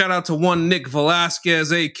 Shout out to one Nick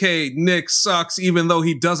Velasquez, a.k.a. Nick Sucks, even though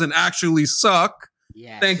he doesn't actually suck.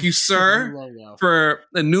 Yes. Thank you, sir, for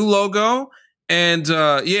a new logo. And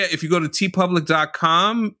if you go to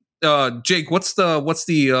tpublic.com, Jake, what's the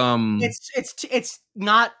It's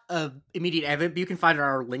not a immediate evidence, but you can find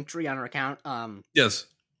our link tree on our account. Yes.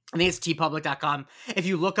 I think it's tpublic.com. If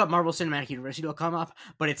you look up Marvel Cinematic University, it'll come up,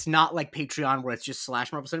 but it's not like Patreon where it's just /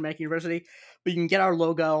 Marvel Cinematic University. But you can get our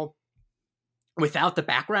logo without the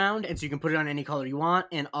background, and so you can put it on any color you want.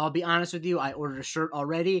 And I'll be honest with you, I ordered a shirt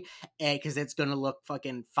already because it's gonna look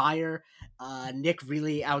fucking fire. Nick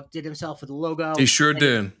really outdid himself with the logo. He sure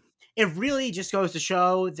did. It really just goes to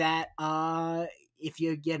show that if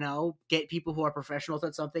you get people who are professionals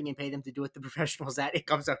at something and pay them to do what the professionals at, it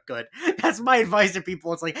comes out good. That's my advice to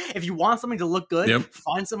people. It's like, if you want something to look good,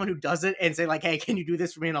 find someone who does it and say like, hey, can you do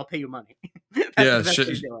this for me and I'll pay you money.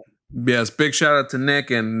 Yes, big shout out to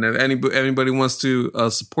Nick, and if anybody wants to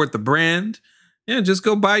support the brand, just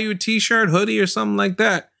go buy you a t-shirt, hoodie, or something like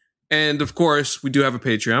that. And of course, we do have a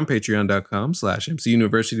Patreon,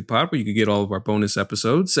 patreon.com/MCUniversityPod, where you can get all of our bonus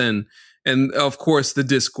episodes. And of course, the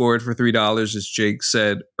Discord for $3, as Jake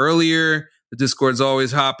said earlier. The Discord's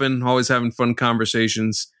always hopping, always having fun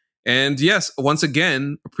conversations. And yes, once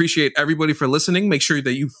again, appreciate everybody for listening. Make sure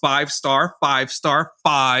that you 5-star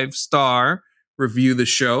review the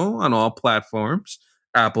show on all platforms,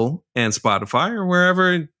 Apple and Spotify, or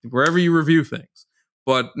wherever you review things.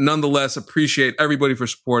 But nonetheless, appreciate everybody for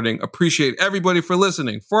supporting. Appreciate everybody for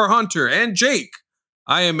listening. For Hunter and Jake,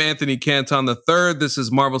 I am Anthony Canton III. This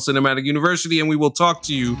is Marvel Cinematic University, and we will talk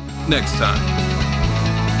to you next time.